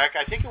Star Trek,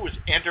 I think it was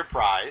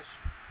Enterprise,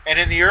 and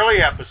in the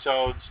early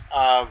episodes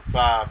of,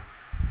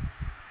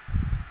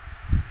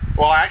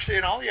 actually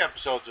in all the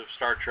episodes of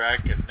Star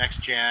Trek and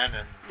Next Gen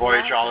and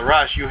Voyager, all the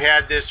rest, you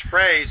had this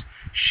phrase,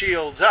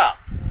 shields up.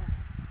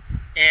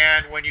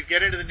 And when you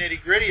get into the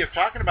nitty-gritty of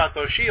talking about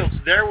those shields,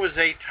 there was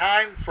a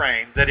time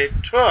frame that it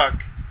took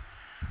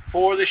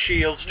for the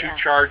shields to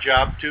charge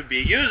up to be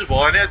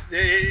usable. And it's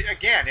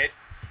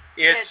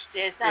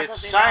not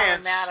something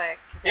science. Automatic.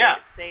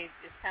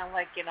 It's kind of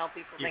like, people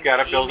think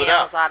build it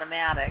up.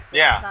 Automatic.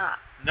 Yeah. It's not.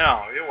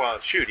 No,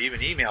 even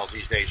emails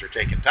these days are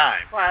taking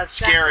time. Well, it's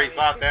scary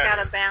thought that. It's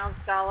got to bounce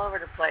all over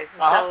the place. And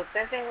so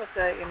same thing with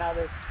for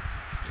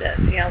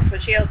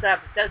shields up,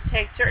 it does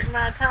take a certain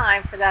amount of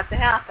time for that to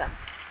happen.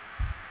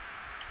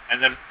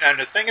 And the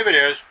thing of it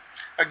is,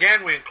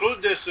 again, we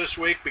include this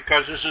week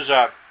because it's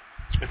a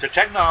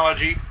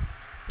technology.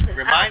 It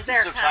reminds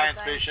us of science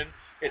fiction.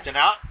 It is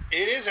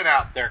an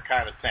out there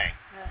kind of thing,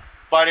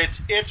 but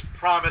it's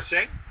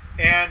promising,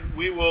 and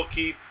we will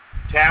keep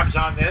tabs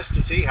on this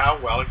to see how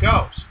well it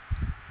goes.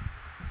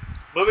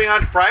 Moving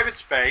on to private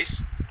space,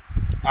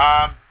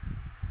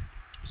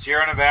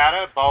 Sierra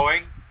Nevada,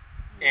 Boeing,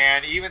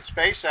 and even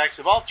SpaceX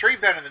have all three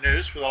been in the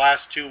news for the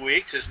last 2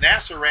 weeks as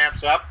NASA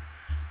ramps up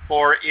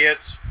for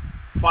its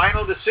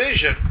final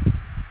decision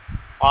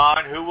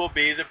on who will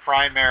be the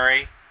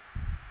primary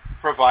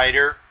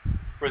provider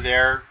for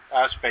their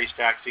space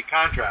taxi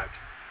contract.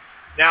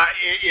 Now,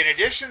 in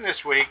addition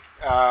this week,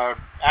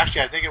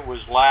 actually I think it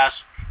was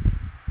last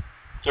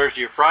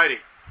Thursday or Friday,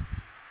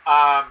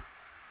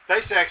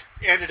 SpaceX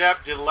ended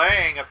up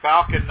delaying a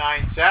Falcon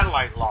 9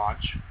 satellite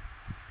launch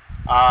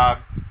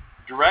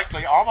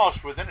directly,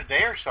 almost within a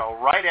day or so,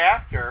 right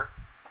after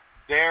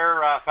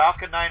their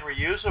Falcon 9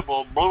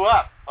 reusable blew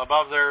up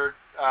above their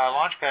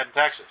launch pad in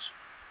Texas.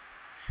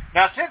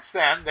 Now, since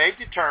then, they've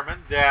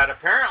determined that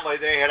apparently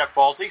they had a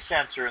faulty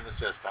sensor in the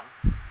system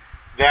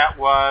that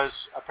was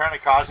apparently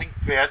causing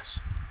fits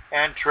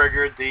and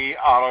triggered the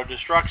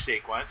auto-destruct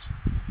sequence,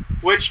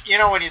 which,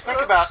 when you think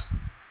about,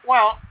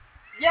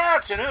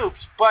 it's an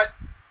oops, but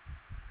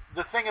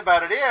the thing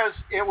about it is,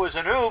 it was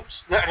an oops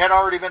that had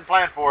already been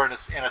planned for in a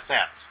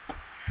sense.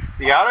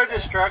 The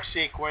auto-destruct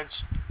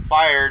sequence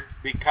fired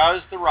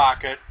because the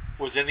rocket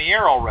was in the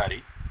air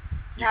already.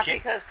 Not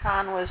because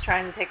Khan was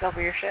trying to take over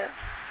your ship?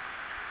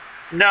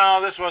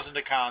 No, this wasn't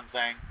a Khan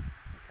thing.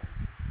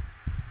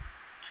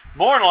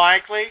 More than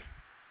likely,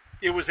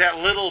 it was that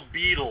little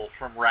beetle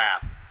from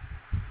Wrath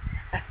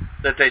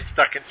that they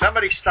stuck in.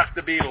 Somebody stuck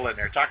the beetle in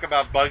there. Talk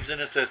about bugs in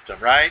the system,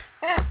 right?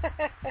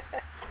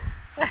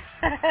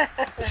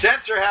 The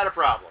sensor had a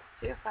problem.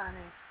 Too funny.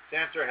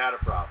 Sensor had a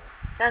problem.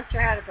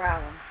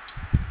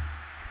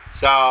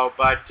 So,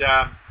 but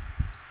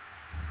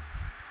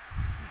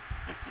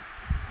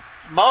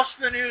most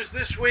of the news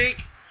this week,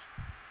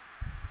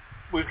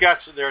 we've got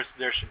there's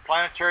some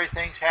planetary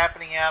things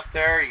happening out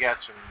there. You got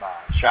some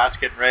shots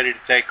getting ready to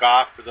take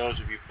off for those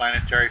of you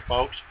planetary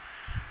folks.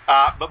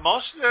 But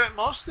most of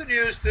the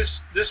news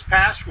this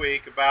past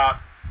week about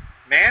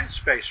manned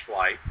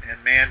spaceflight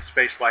and manned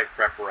spaceflight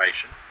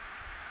preparation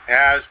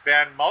has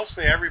been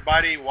mostly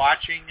everybody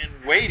watching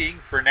and waiting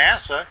for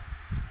NASA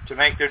to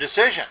make their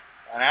decision,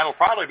 and that'll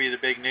probably be the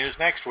big news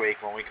next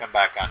week when we come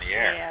back on the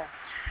air.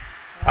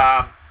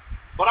 Yeah.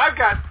 But I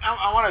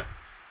want to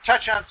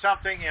touch on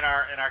something in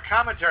our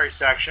commentary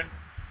section,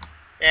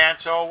 and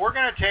so we're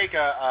going to take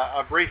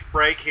a brief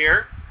break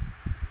here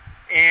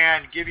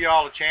and give you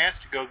all a chance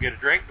to go get a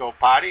drink, go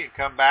potty, and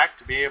come back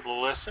to be able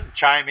to listen,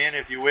 chime in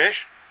if you wish,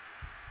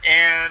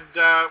 and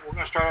we're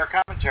going to start our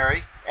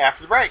commentary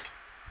after the break.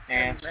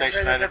 And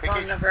station identification. The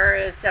phone number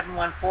is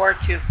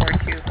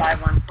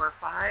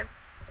 714-242-5145.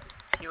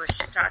 If you wish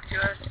to talk to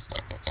us,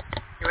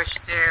 you wish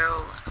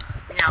to,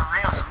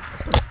 I don't know,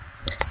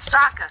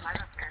 stalk us, I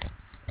don't care.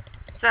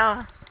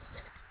 So,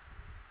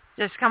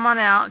 just come on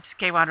out. It's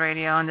KWAD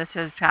Radio, and this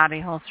is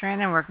Patty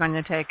Hultstrand, and we're going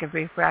to take a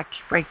brief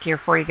break here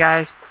for you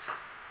guys.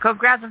 Go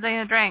grab something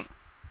to drink.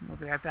 We'll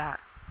be right back.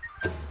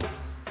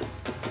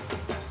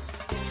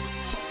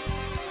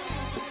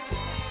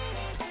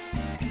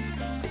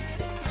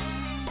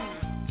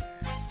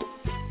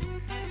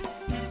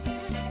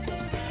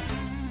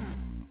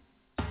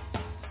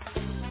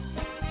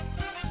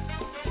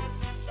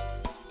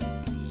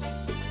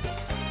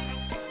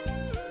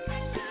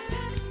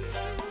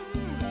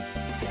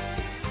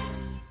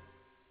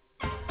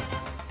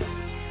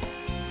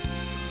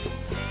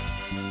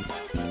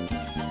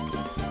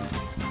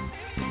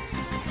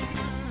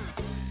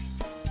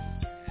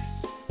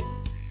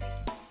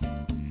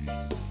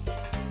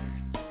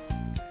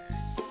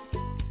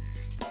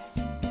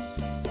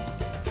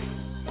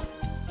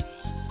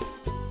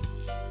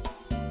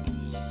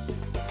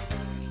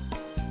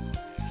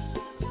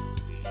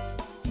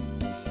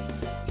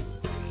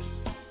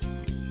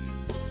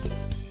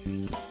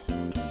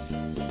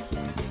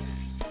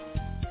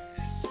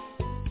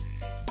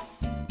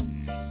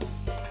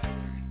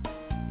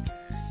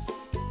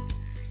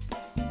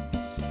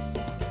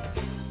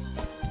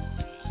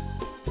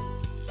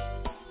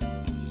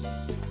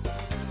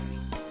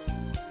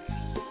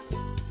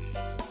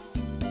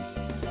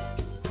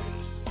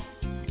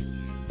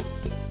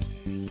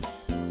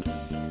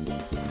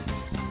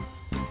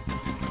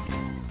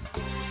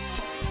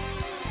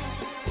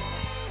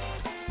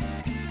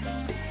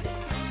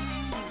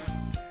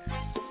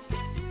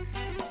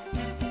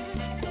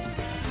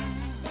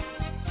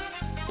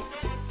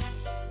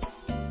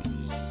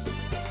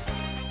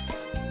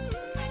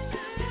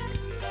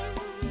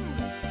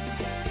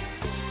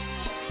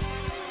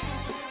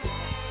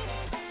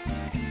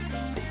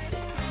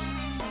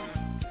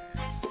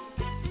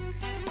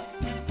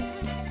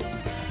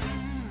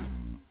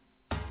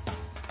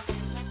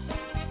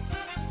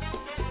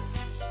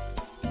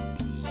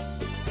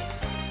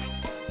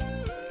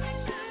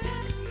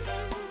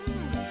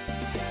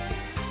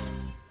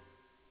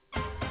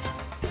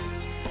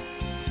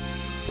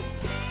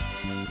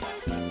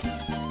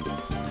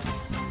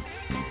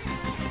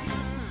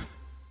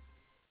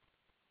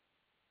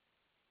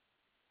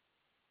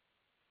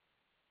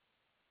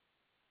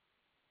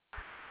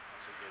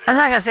 I'm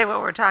not going to say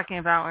what we're talking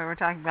about. We were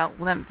talking about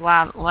limp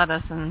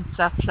lettuce and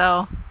stuff.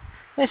 So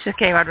this is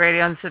KWAD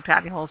Radio, and this is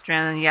Patty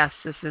Hultstrand. And yes,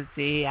 this is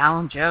the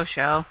Alan Joe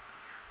Show.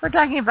 We're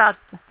talking about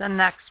the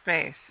next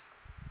space.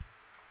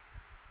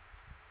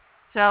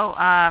 So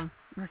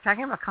we're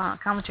talking about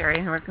commentary,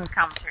 and we're in the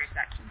commentary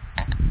section.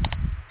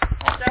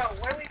 So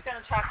what are we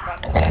going to talk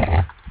about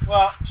today?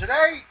 Well,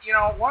 today,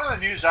 one of the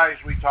news items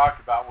we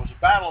talked about was the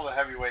Battle of the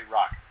Heavyweight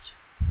Rockets.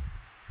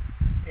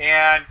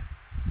 And,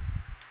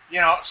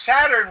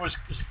 Saturn V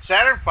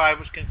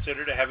was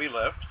considered a heavy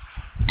lift.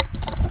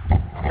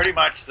 Pretty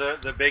much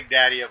the big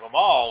daddy of them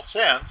all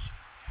since.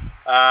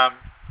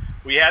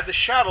 We had the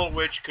shuttle,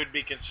 which could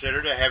be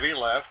considered a heavy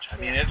lift. I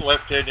mean, it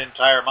lifted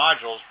entire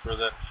modules for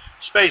the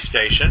space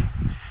station.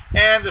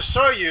 And the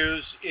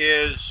Soyuz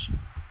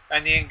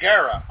and the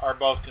Angara are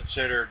both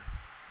considered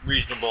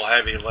reasonable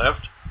heavy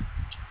lift.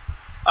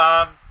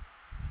 But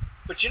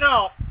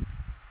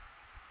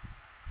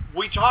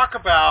we talk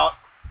about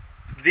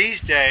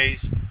these days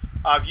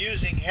of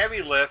using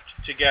heavy lift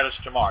to get us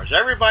to Mars.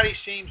 Everybody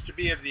seems to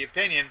be of the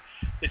opinion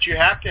that you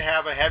have to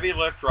have a heavy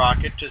lift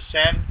rocket to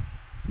send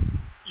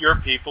your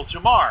people to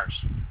Mars.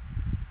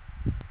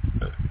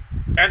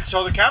 And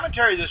so the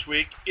commentary this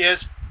week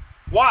is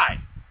why?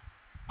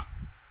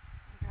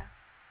 Okay.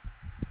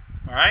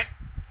 All right?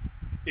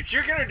 If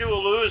you're going to do a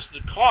Lewis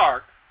and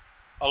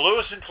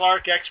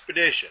Clark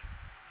expedition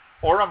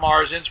or a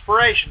Mars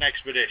Inspiration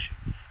expedition,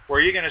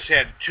 where you're going to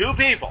send two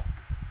people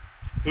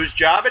whose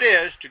job it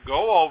is to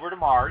go over to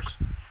Mars,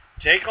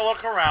 take a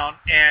look around,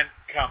 and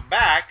come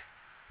back,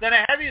 then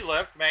a heavy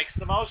lift makes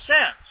the most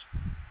sense.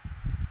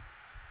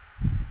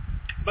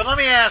 But let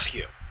me ask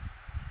you,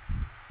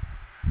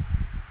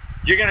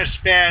 you're going to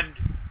spend,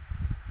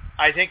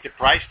 I think the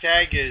price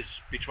tag is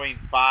between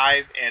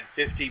 $5 and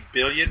 $50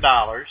 billion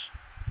to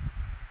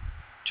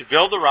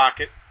build the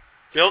rocket,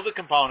 build the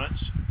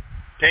components,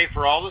 pay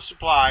for all the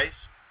supplies,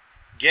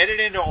 get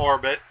it into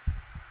orbit,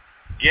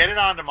 get it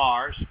onto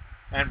Mars,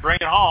 and bring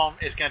it home.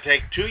 It's going to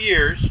take 2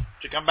 years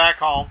to come back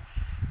home,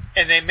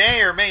 and they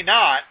may or may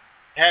not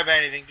have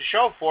anything to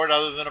show for it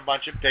other than a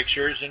bunch of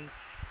pictures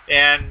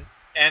and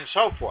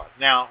so forth.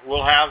 Now,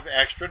 we'll have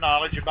extra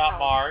knowledge about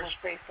Mars.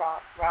 Space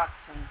rocks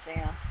and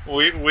sand.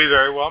 We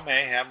very well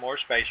may have more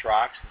space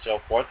rocks and so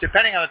forth,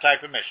 depending on the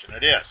type of mission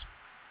it is.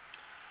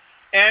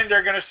 And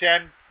they're going to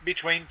send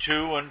between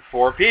 2 and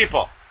 4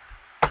 people.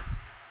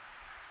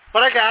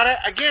 But I gotta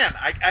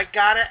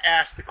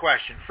ask the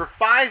question, for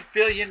 $5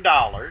 billion,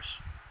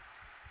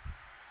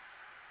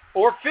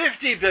 or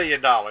 $50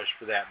 billion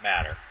for that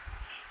matter,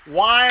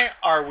 why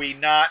are we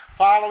not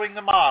following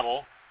the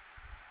model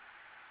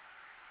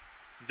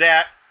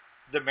that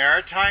the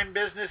maritime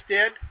business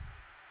did?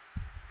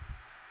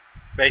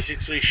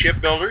 Basically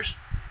shipbuilders.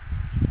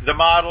 The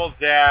model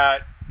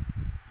that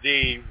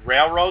the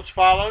railroads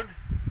followed.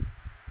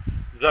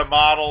 The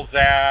model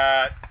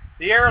that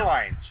the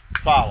airlines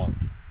followed.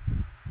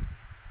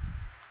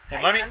 I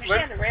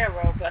understand the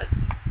railroad,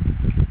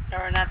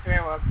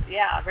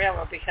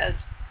 railroad, because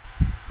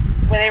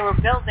when they were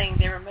building,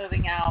 they were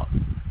moving out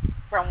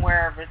from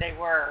wherever they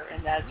were,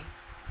 and that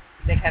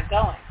they kept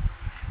going.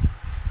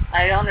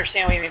 I don't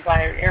understand what you mean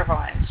by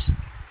airlines.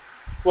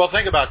 Well,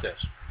 think about this.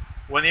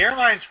 When the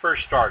airlines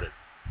first started,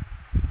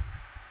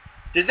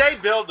 did they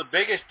build the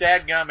biggest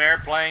dadgum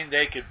airplane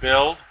they could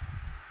build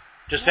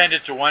to send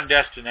it to one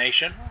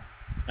destination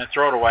and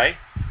throw it away?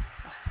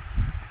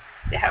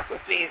 That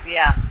would be,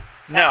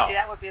 No.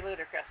 That would be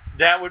ludicrous.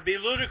 That would be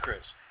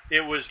ludicrous.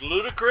 It was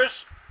ludicrous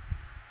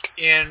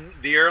in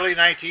the early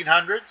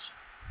 1900s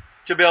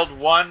to build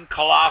one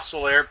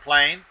colossal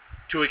airplane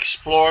to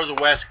explore the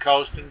West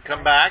Coast and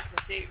come back.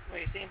 What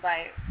you see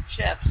by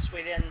ships,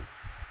 we didn't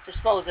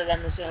dispose of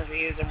them as soon as we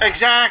used them.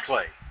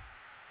 Exactly.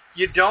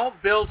 You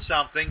don't build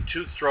something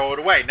to throw it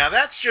away. Now,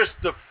 that's just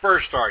the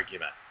first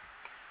argument.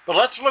 But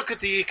let's look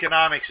at the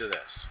economics of this.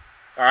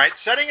 All right?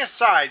 Setting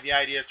aside the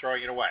idea of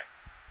throwing it away.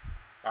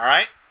 All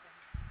right?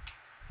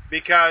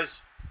 Because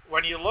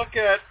when you look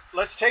at,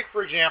 let's take,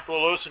 for example, a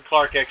Lewis and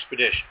Clark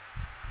expedition.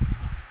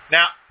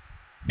 Now,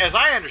 as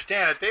I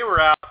understand it, they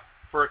were out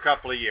for a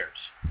couple of years.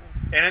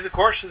 And in the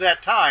course of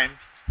that time,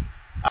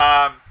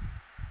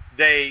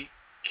 they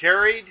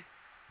carried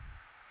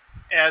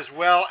as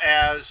well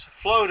as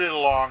floated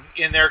along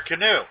in their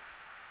canoe.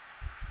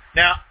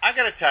 Now, I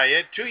got to tell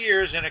you, 2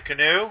 years in a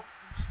canoe,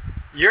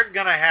 you're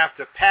going to have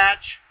to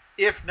patch,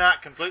 if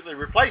not completely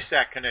replace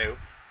that canoe,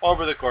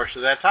 over the course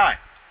of that time.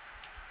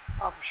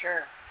 Oh, for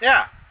sure.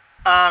 Yeah.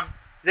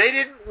 They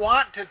didn't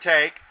want to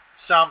take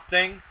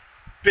something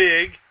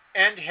big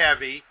and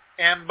heavy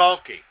and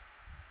bulky.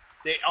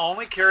 They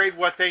only carried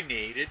what they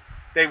needed.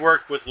 They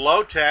worked with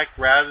low tech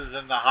rather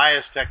than the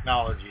highest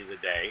technology of the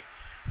day.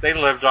 They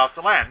lived off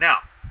the land. Now,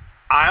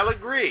 I'll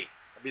agree.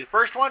 I'll be the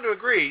first one to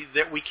agree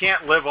that we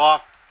can't live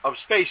off of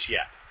space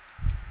yet.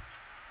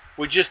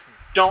 We just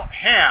don't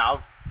have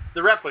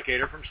the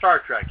replicator from Star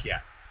Trek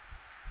yet.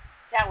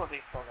 That would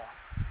be cool,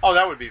 though. Oh,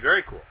 that would be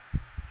very cool.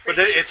 But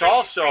it's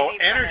also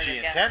energy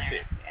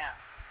intensive. Yeah.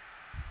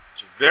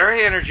 It's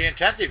very energy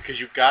intensive because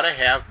you've got to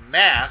have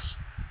mass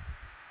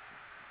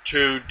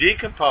to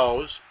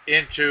decompose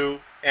into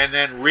and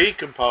then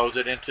recompose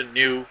it into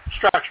new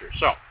structures.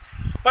 So,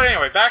 but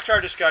anyway, back to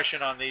our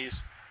discussion on these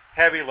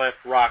heavy lift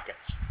rockets.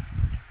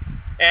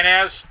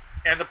 And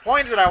the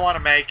point that I want to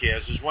make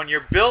is when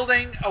you're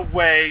building a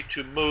way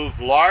to move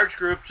large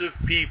groups of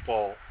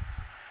people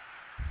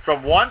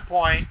from one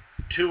point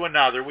to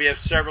another, we have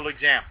several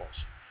examples.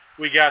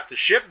 We got the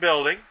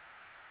shipbuilding,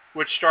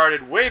 which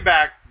started way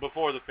back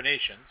before the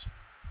Phoenicians.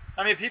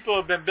 I mean, people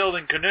have been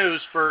building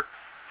canoes for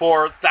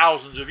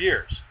thousands of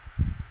years.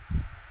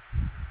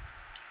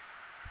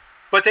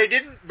 But they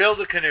didn't build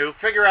a canoe,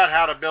 figure out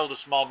how to build a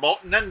small boat,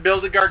 and then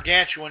build a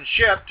gargantuan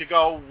ship to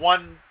go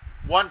one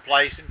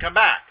place and come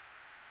back.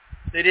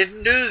 They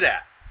didn't do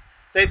that.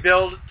 They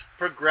built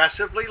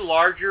progressively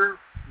larger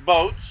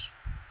boats,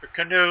 or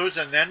canoes,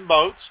 and then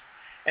boats,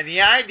 and the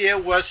idea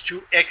was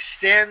to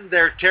extend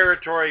their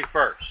territory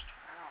first.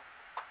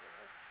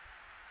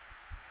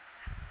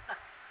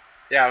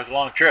 Yeah, it was a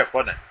long trip,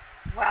 wasn't it?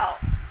 Well,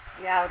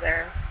 yeah,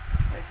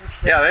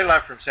 they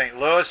left from St.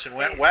 Louis and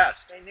went west.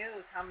 They knew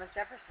Thomas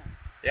Jefferson.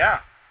 Yeah.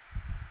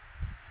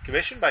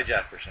 Commissioned by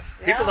Jefferson.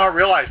 Yeah. People don't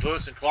realize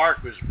Lewis and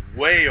Clark was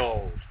way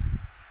old.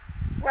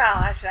 Well,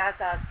 actually, I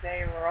thought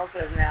they were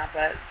older than that,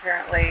 but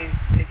apparently,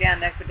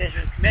 again, the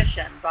expedition was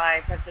commissioned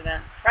by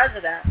President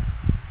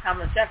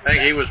Thomas Jefferson. I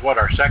think he was,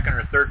 our second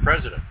or third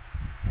president?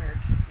 Third,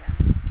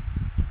 yeah.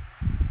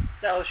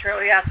 So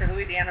shortly after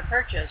Louisiana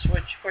Purchase,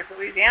 which, of course,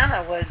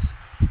 Louisiana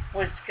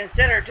was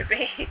considered to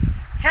be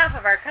half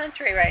of our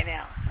country right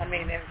now. I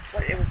mean, it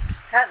was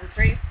cut in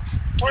three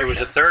portions. It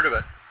was a third of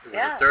it. It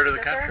was a third of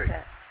the country.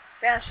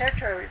 Spanish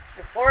territory.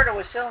 Florida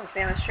was still in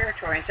Spanish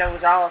territory, and so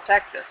was all of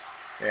Texas.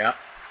 Yeah.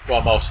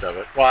 Well, most of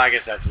it. Well, I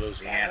guess that's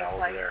Louisiana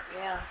over there.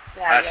 Yeah.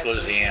 That's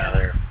Louisiana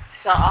there.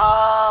 So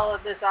all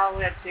of this, all the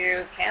way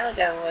to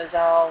Canada, was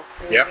all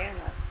Louisiana.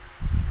 Yep.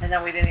 And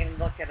then we didn't even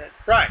look at it.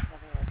 Right.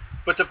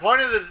 But the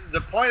point of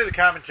the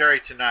commentary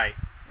tonight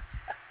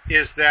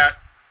is that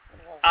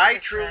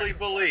I truly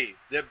believe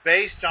that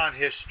based on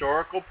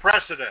historical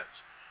precedents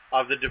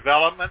of the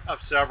development of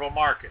several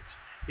markets,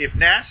 if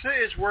NASA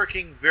is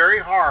working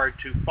very hard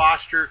to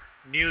foster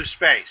new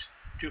space,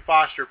 to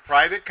foster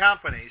private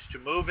companies to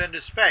move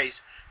into space,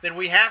 then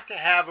we have to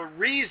have a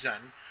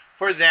reason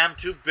for them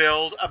to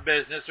build a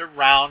business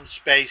around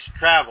space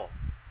travel.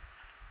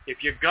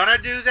 If you're going to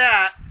do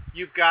that,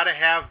 you've got to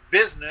have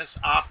business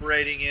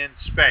operating in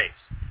space.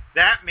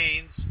 That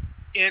means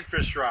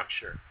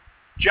infrastructure,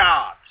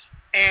 jobs,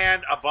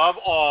 and above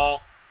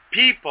all,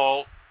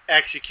 people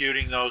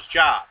executing those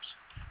jobs.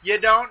 You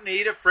don't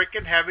need a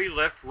frickin' heavy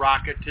lift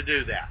rocket to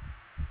do that.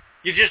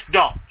 You just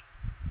don't.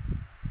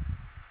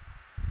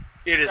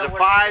 It is a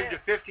 $5 to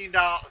 $50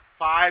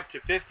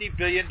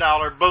 billion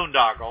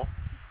boondoggle,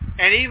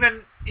 and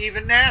even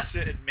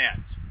NASA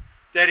admits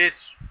that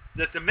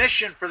the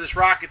mission for this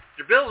rocket that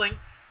they're building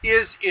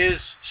is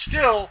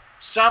still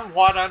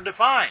somewhat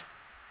undefined,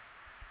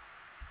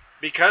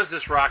 because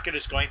this rocket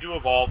is going to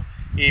evolve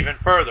even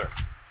further.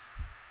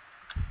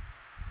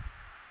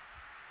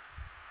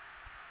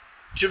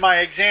 To my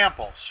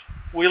examples,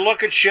 we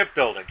look at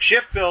shipbuilding.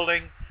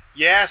 Shipbuilding,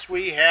 yes,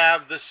 we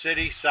have the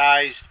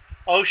city-sized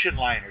ocean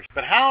liners,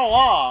 but how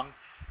long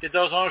did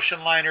those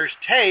ocean liners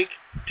take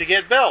to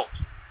get built?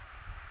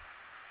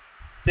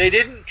 They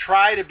didn't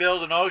try to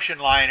build an ocean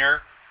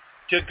liner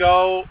to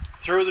go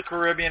through the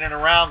Caribbean and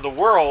around the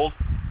world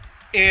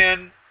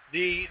in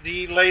the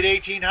late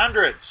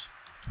 1800s.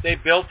 They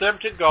built them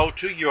to go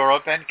to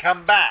Europe and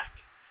come back.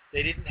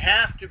 They didn't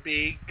have to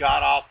be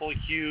god-awful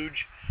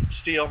huge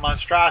steel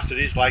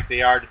monstrosities like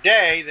they are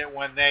today, that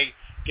when they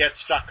get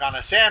stuck on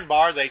a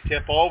sandbar, they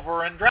tip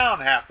over and drown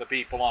half the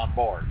people on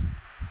board,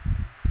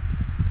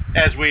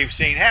 as we've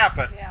seen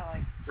happen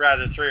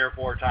rather 3 or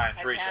 4 times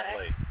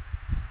recently.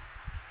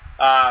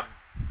 And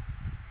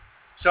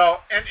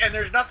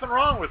there's nothing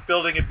wrong with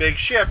building a big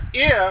ship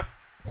if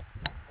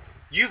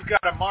you've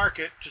got a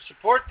market to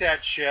support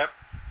that ship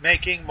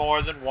making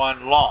more than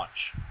one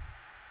launch.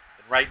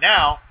 And right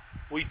now,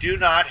 we do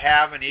not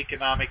have an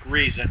economic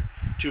reason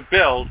to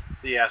build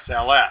the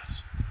SLS.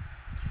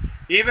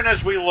 Even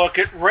as we look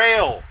at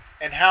rail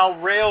and how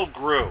rail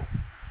grew,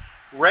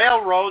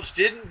 railroads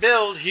didn't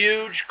build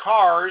huge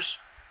cars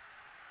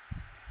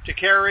to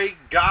carry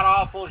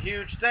god-awful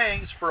huge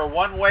things for a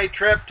one-way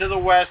trip to the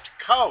West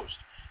Coast.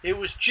 It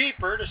was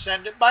cheaper to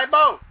send it by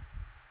boat.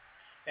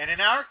 And in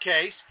our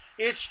case,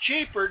 it's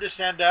cheaper to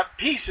send up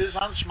pieces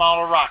on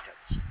smaller rockets.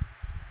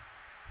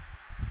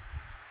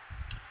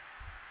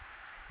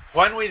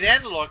 When we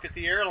then look at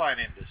the airline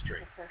industry.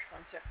 The first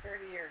one took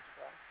 30 years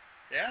ago.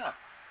 Yeah.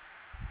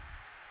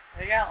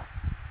 There you go.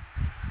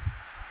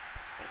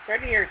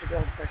 30 years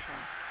ago, the first one.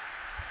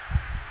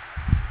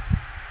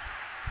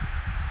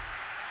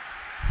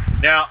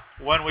 Now,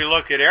 when we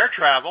look at air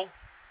travel,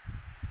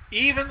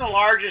 even the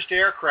largest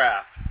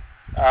aircraft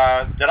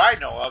that I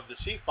know of, the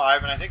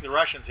C-5, and I think the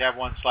Russians have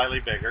one slightly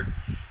bigger,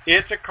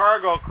 it's a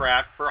cargo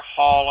craft for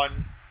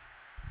hauling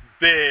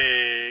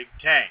big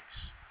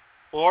tanks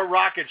or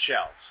rocket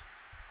shells.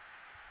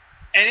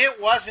 And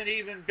it wasn't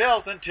even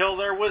built until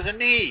there was a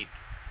need.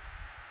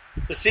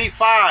 The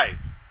C-5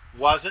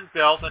 wasn't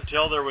built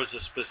until there was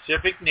a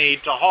specific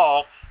need to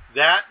haul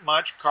that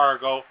much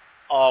cargo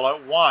all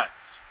at once.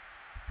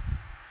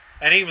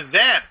 And even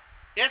then,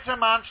 it's a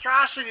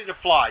monstrosity to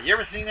fly. You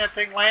ever seen that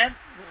thing land?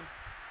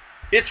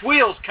 Its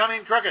wheels come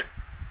in crooked.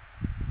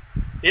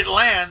 It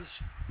lands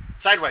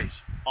sideways,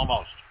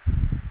 almost.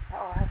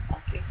 Oh, that's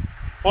funky.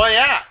 Well,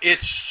 yeah,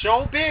 it's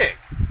so big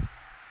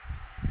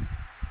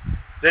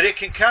that it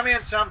can come in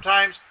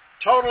sometimes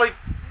totally,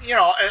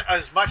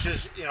 as much as,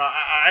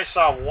 I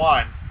saw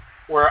one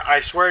where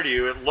I swear to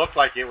you, it looked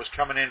like it was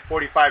coming in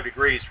 45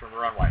 degrees from the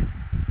runway.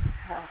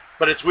 Oh.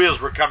 But its wheels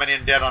were coming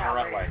in dead on the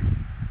runway.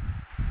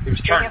 It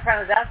was turning. In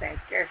front of that thing,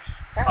 scares.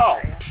 Oh.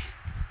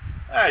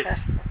 Hey.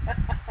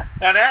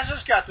 Now,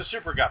 NASA's got the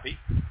Super Guppy,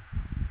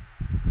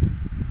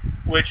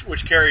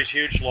 which carries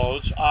huge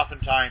loads,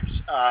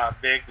 oftentimes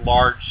big,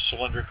 large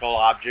cylindrical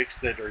objects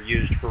that are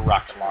used for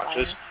rocket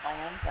launches.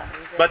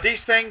 But these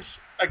things,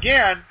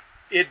 again,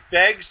 it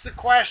begs the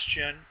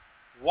question,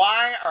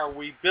 why are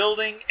we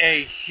building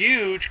a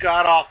huge,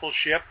 god-awful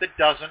ship that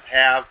doesn't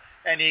have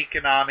an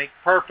economic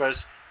purpose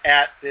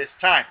at this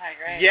time?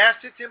 Yes,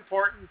 it's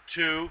important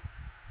to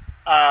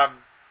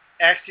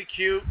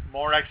execute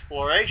more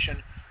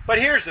exploration, but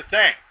here's the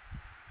thing.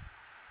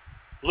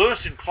 Lewis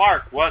and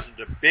Clark wasn't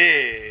a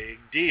big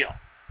deal.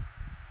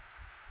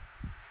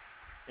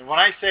 And when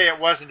I say it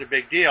wasn't a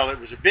big deal, it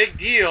was a big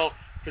deal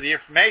for the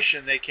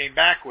information they came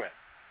back with.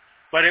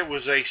 But it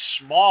was a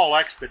small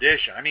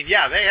expedition. I mean,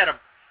 yeah, they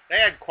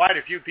had quite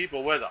a few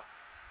people with them.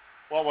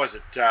 What was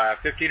it,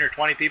 15 or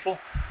 20 people?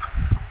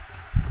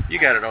 You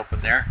got it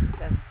open there. It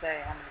doesn't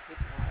say how many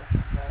people were with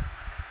them,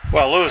 but...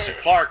 Well, Lewis and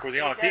Clark were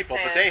the only people,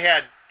 but they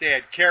had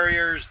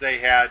carriers,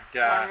 they had...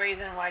 One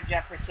reason why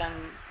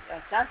Jefferson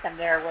sent them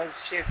there was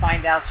to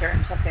find out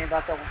something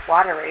about the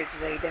water rays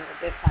they did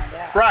find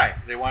out. Right.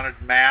 They wanted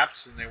maps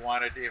and they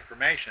wanted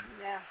information.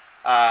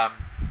 Yeah.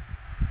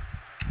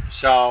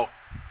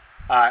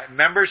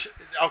 Members,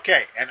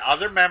 okay, and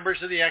other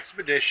members of the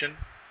expedition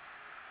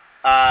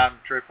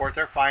to report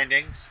their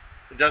findings.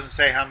 It doesn't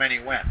say how many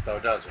went,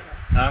 though, does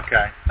it?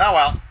 Okay. Oh,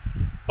 well.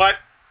 But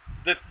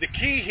the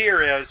key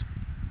here is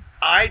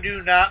I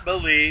do not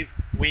believe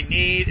we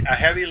need a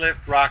heavy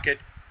lift rocket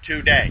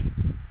today.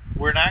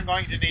 We're not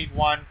going to need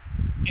one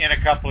in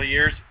a couple of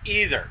years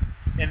either.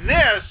 In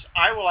this,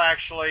 I will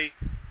actually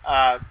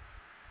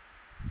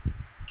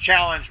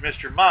challenge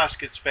Mr.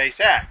 Musk at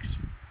SpaceX,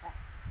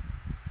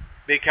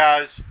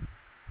 because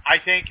I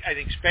think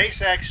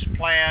SpaceX's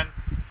plan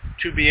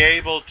to be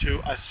able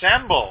to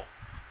assemble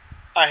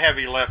a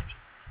heavy lift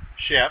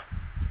ship,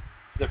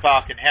 the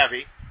Falcon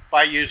Heavy,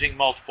 by using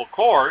multiple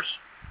cores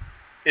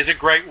is a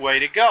great way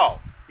to go.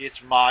 It's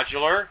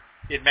modular,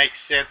 it makes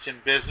sense in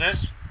business,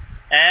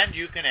 and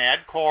you can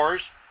add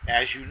cores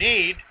as you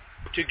need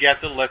to get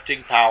the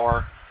lifting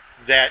power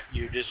that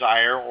you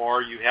desire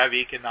or you have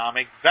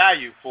economic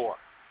value for.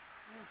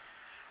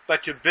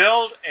 But to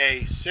build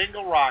a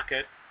single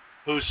rocket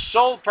whose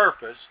sole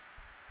purpose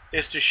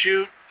is to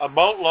shoot a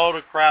boatload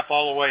of crap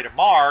all the way to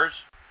Mars,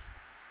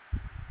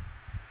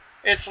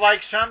 it's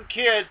like some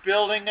kid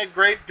building a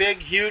great big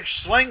huge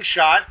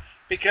slingshot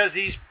because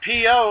he's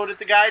PO'd at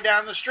the guy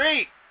down the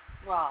street.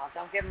 Well,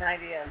 don't give him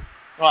ideas.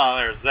 Well,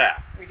 there's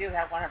that. We do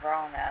have one of our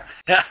own that.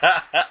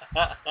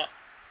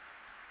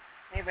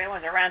 Anybody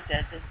wants to rent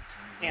it, just,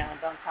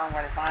 don't tell them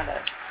where to find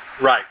it.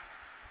 Right.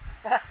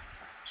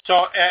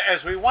 So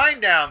as we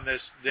wind down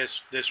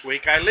this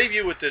week, I leave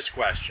you with this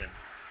question.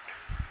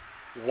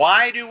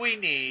 Why do we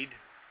need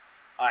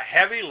a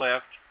heavy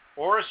lift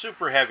or a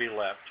super heavy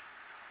lift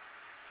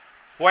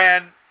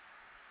when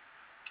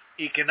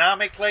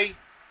economically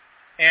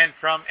and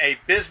from a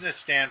business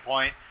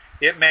standpoint,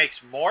 it makes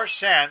more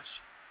sense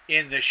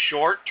in the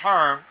short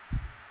term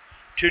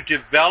to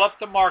develop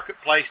the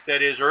marketplace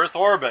that is Earth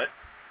orbit,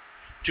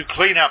 to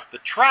clean up the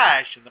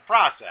trash in the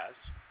process,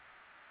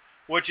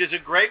 which is a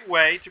great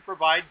way to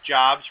provide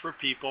jobs for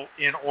people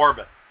in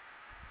orbit.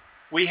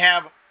 We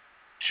have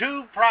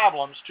two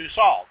problems to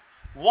solve.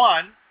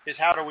 One is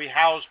how do we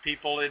house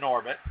people in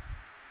orbit,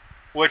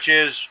 which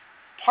is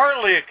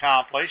partly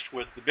accomplished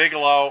with the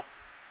Bigelow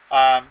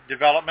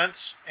developments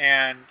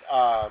and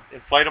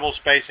inflatable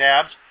space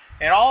habs,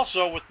 and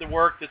also with the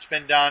work that's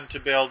been done to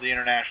build the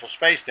International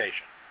Space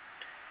Station.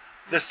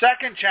 The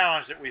second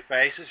challenge that we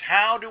face is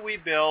how do we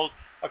build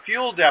a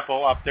fuel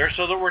depot up there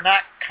so that we're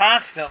not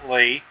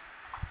constantly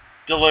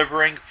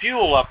delivering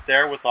fuel up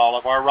there with all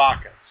of our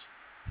rockets.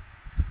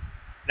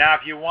 Now,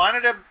 if you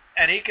wanted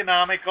an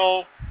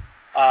economical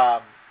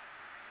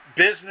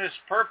business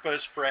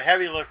purpose for a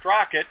heavy lift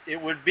rocket,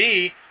 it would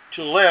be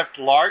to lift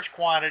large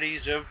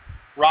quantities of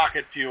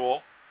rocket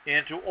fuel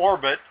into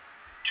orbit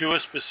to a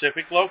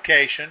specific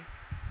location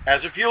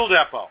as a fuel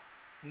depot.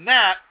 And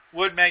that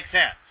would make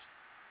sense.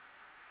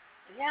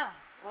 Yeah,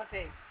 would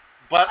be.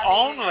 But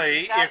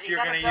only if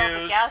you're going to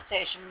use... a gas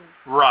station.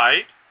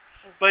 Right.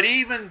 But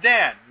even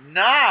then,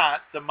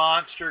 not the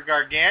monster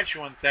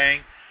gargantuan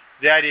thing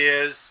that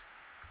is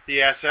the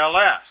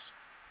SLS,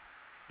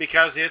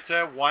 because it's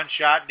a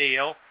one-shot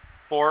deal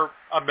for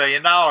 $1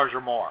 million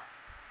or more.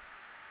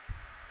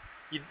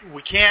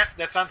 We can't.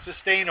 That's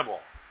unsustainable.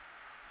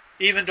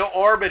 Even to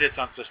orbit, it's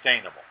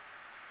unsustainable.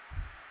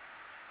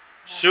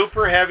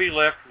 Super heavy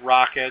lift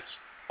rockets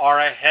are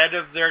ahead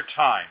of their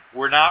time.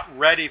 We're not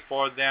ready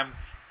for them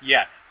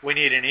yet. We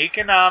need an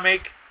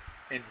economic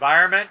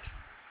environment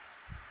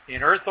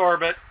in Earth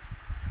orbit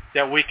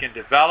that we can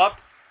develop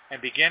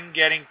and begin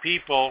getting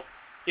people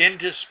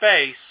into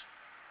space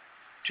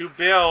to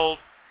build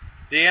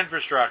the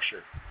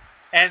infrastructure.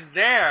 And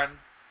then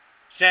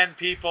send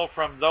people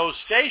from those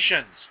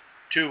stations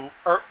to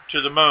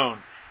the moon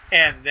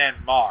and then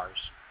Mars.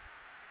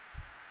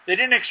 They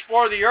didn't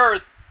explore the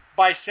Earth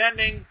by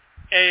sending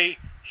a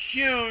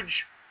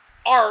huge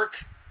arc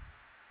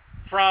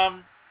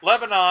from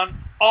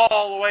Lebanon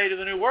all the way to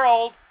the New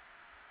World.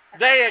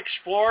 They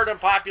explored and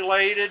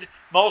populated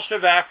most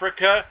of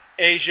Africa,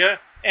 Asia,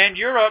 and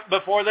Europe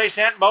before they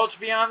sent boats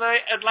beyond the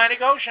Atlantic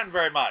Ocean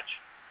very much.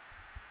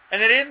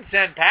 And they didn't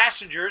send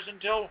passengers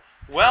until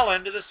well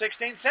into the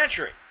 16th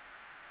century.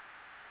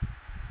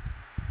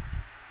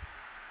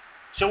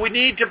 So we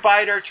need to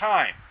bide our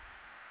time.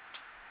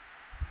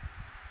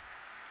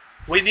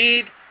 We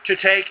need to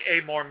take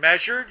a more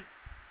measured,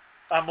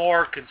 a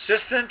more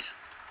consistent,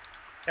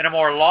 and a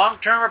more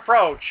long-term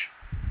approach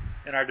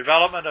in our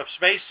development of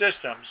space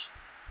systems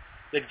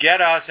that get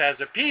us as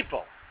a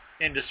people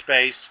into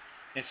space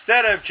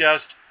instead of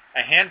just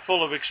a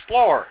handful of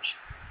explorers.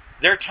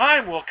 Their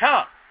time will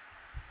come.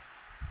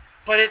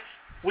 But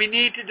we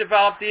need to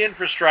develop the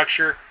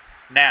infrastructure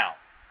now.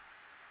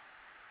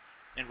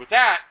 And with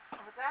that,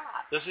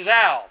 this is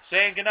Al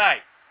saying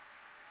goodnight.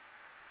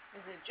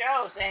 This is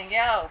Joe saying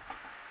yo.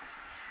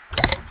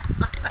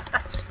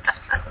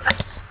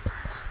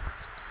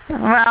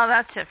 Well,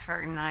 that's it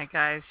for tonight,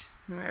 guys.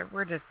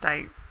 We're just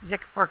sick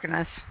of working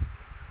us.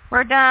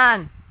 We're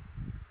done.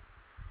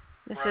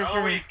 This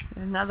is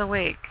another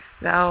week.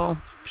 So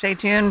stay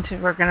tuned.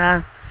 We're going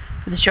to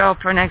put the show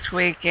up for next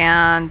week.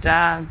 And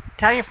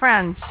tell your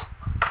friends.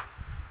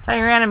 Tell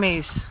your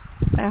enemies.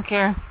 I don't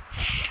care.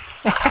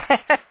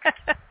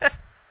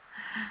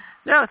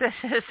 So this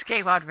is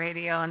KWAD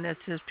Radio, and this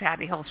is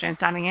Patty Hultstrand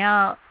signing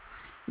out.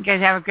 You guys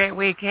have a great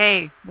week.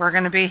 Hey, we're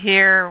going to be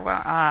here.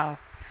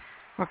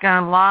 We're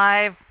going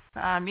live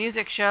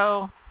music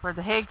show for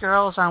the Hey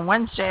Girls on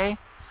Wednesday.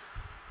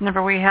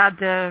 Remember, we had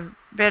the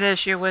bid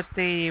issue with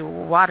the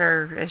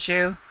water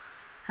issue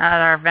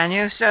at our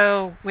venue,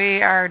 so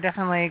we are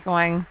definitely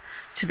going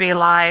to be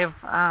live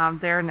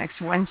there next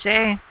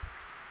Wednesday.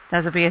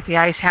 That'll be at the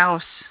Ice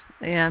House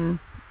in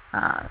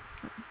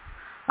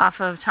off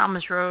of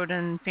Thomas Road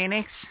in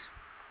Phoenix.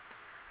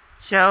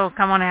 So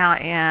come on out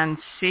and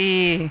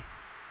see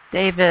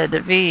David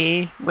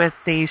V with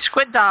the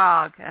Squid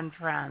Dog and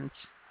Friends.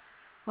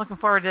 Looking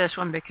forward to this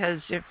one because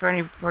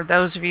for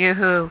those of you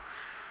who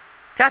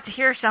got to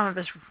hear some of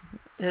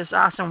his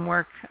awesome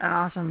work and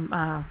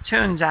awesome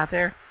tunes out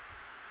there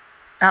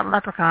at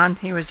Leprechaun,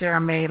 he was there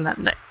on May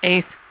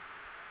 8th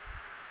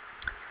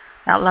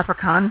at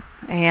Leprechaun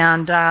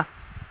and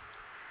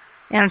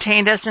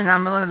entertained us, and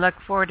I'm really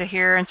looking forward to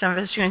hearing some of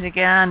his tunes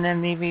again and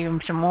maybe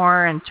even some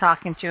more and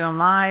talking to him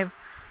live.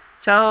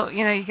 So,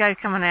 you guys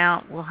coming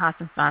out, we'll have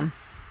some fun.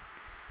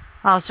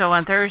 Also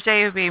on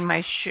Thursday will be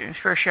my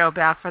first show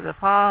back for the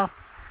fall.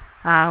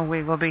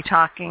 We will be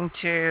talking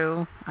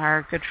to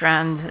our good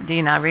friend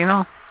Dina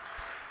Remo,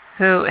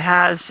 who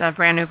has a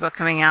brand new book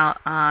coming out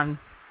on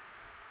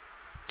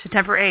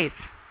September 8th.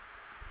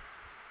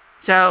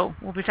 So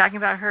we'll be talking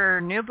about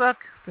her new book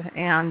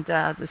and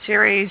the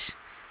series,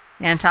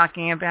 and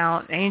talking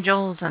about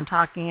angels and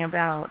talking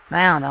about,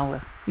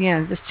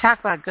 just talk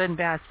about good and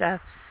bad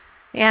stuff.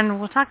 And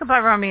we'll talk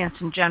about romance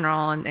in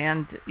general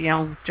and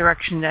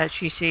direction that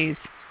she sees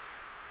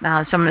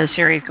some of the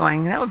series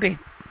going. That would be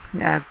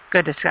a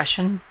good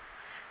discussion.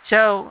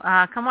 So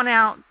come on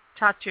out,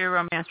 talk to your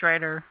romance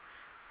writer,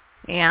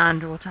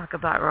 and we'll talk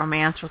about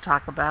romance. We'll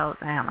talk about,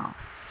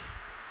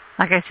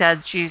 like I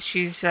said, she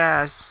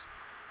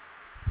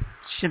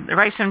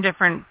writes some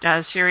different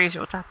series.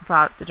 We'll talk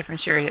about the different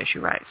series that she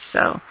writes.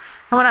 So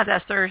come on out,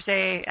 that's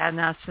Thursday, and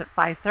that's at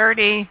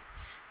 5:30.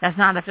 That's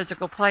not a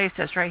physical place.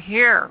 That's right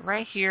here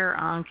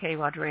on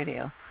KWAD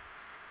Radio.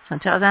 So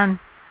until then,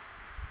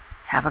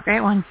 have a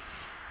great one.